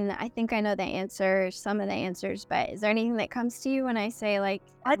 I mean, I think I know the answer, some of the answers, but is there anything that comes to you when I say like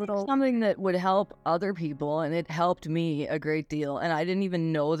I think something that would help other people, and it helped me a great deal, and I didn't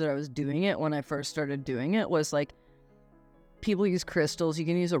even know that I was doing it when I first started doing it, was like, people use crystals. You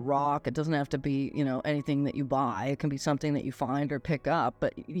can use a rock. It doesn't have to be, you know, anything that you buy. It can be something that you find or pick up,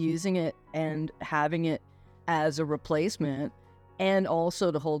 but using it and having it as a replacement and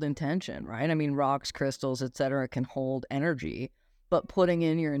also to hold intention, right? I mean, rocks, crystals, etc. can hold energy, but putting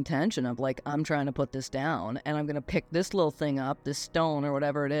in your intention of like, I'm trying to put this down and I'm going to pick this little thing up, this stone or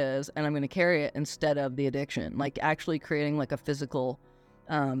whatever it is, and I'm going to carry it instead of the addiction, like actually creating like a physical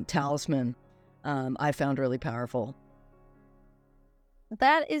talisman, I found really powerful.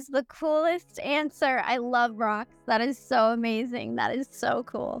 That is the coolest answer. I love rocks. That is so amazing. That is so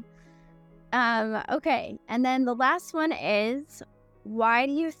cool. Okay. And then the last one is, why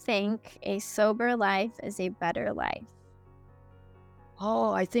do you think a sober life is a better life?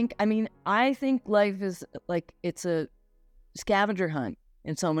 Oh, I think life is like, it's a scavenger hunt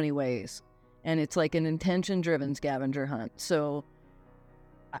in so many ways. And it's like an intention-driven scavenger hunt. So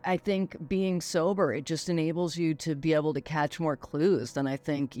I think being sober, it just enables you to be able to catch more clues than I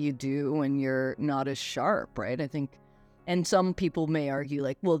think you do when you're not as sharp, right? I think, and some people may argue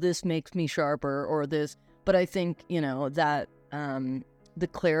like, well, this makes me sharper or this, but I think, you know, that the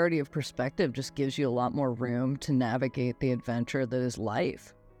clarity of perspective just gives you a lot more room to navigate the adventure that is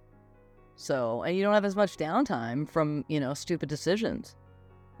life. So, and you don't have as much downtime from, stupid decisions.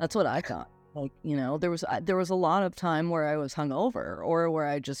 That's what I thought. Like, there was a lot of time where I was hungover or where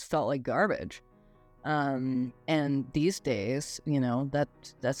I just felt like garbage. And these days,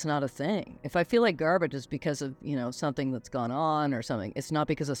 that's not a thing. If I feel like garbage, it's because of, something that's gone on or something. It's not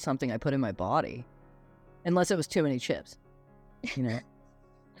because of something I put in my body, unless it was too many chips,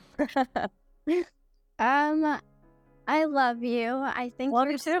 I love you. I think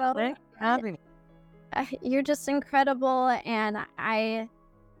you're just incredible, and I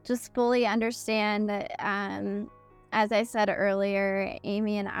just fully understand. As I said earlier,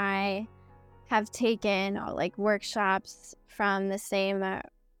 Amy and I have taken workshops from the same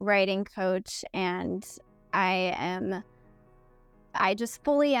writing coach, and I just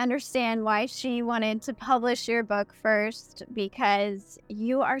fully understand why she wanted to publish your book first, because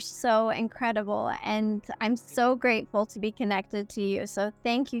you are so incredible, and I'm so grateful to be connected to you. So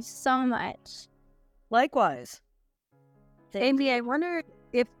thank you so much. Likewise. Amy, I wonder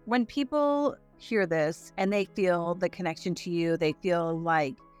if when people hear this and they feel the connection to you, they feel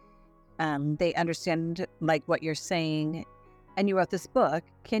like they understand what you're saying, and you wrote this book.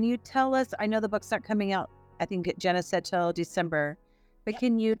 Can you tell us, I know the book's not coming out, I think Jenna said till December, but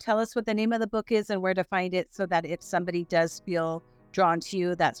can you tell us what the name of the book is and where to find it, so that if somebody does feel drawn to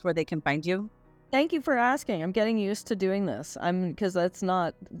you, that's where they can find you? Thank you for asking. I'm getting used to doing this. Because that's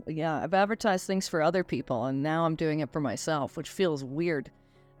not, I've advertised things for other people, and now I'm doing it for myself, which feels weird.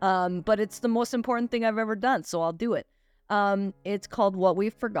 But it's the most important thing I've ever done, so I'll do it. It's called What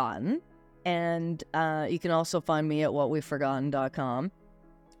We've Forgotten, and you can also find me at whatwe'veforgotten.com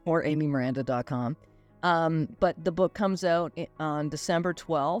or amymiranda.com. But the book comes out on December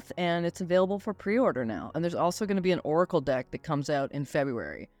 12th, and it's available for pre-order now. And there's also going to be an Oracle deck that comes out in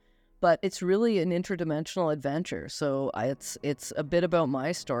February. But it's really an interdimensional adventure. So it's a bit about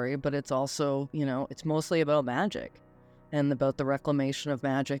my story, but it's also, it's mostly about magic and about the reclamation of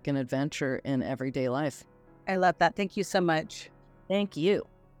magic and adventure in everyday life. I love that. Thank you so much. Thank you.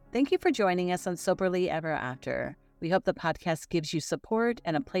 Thank you for joining us on Soberly Ever After. We hope the podcast gives you support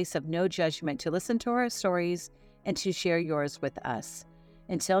and a place of no judgment to listen to our stories and to share yours with us.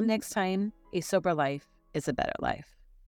 Until next time, a sober life is a better life.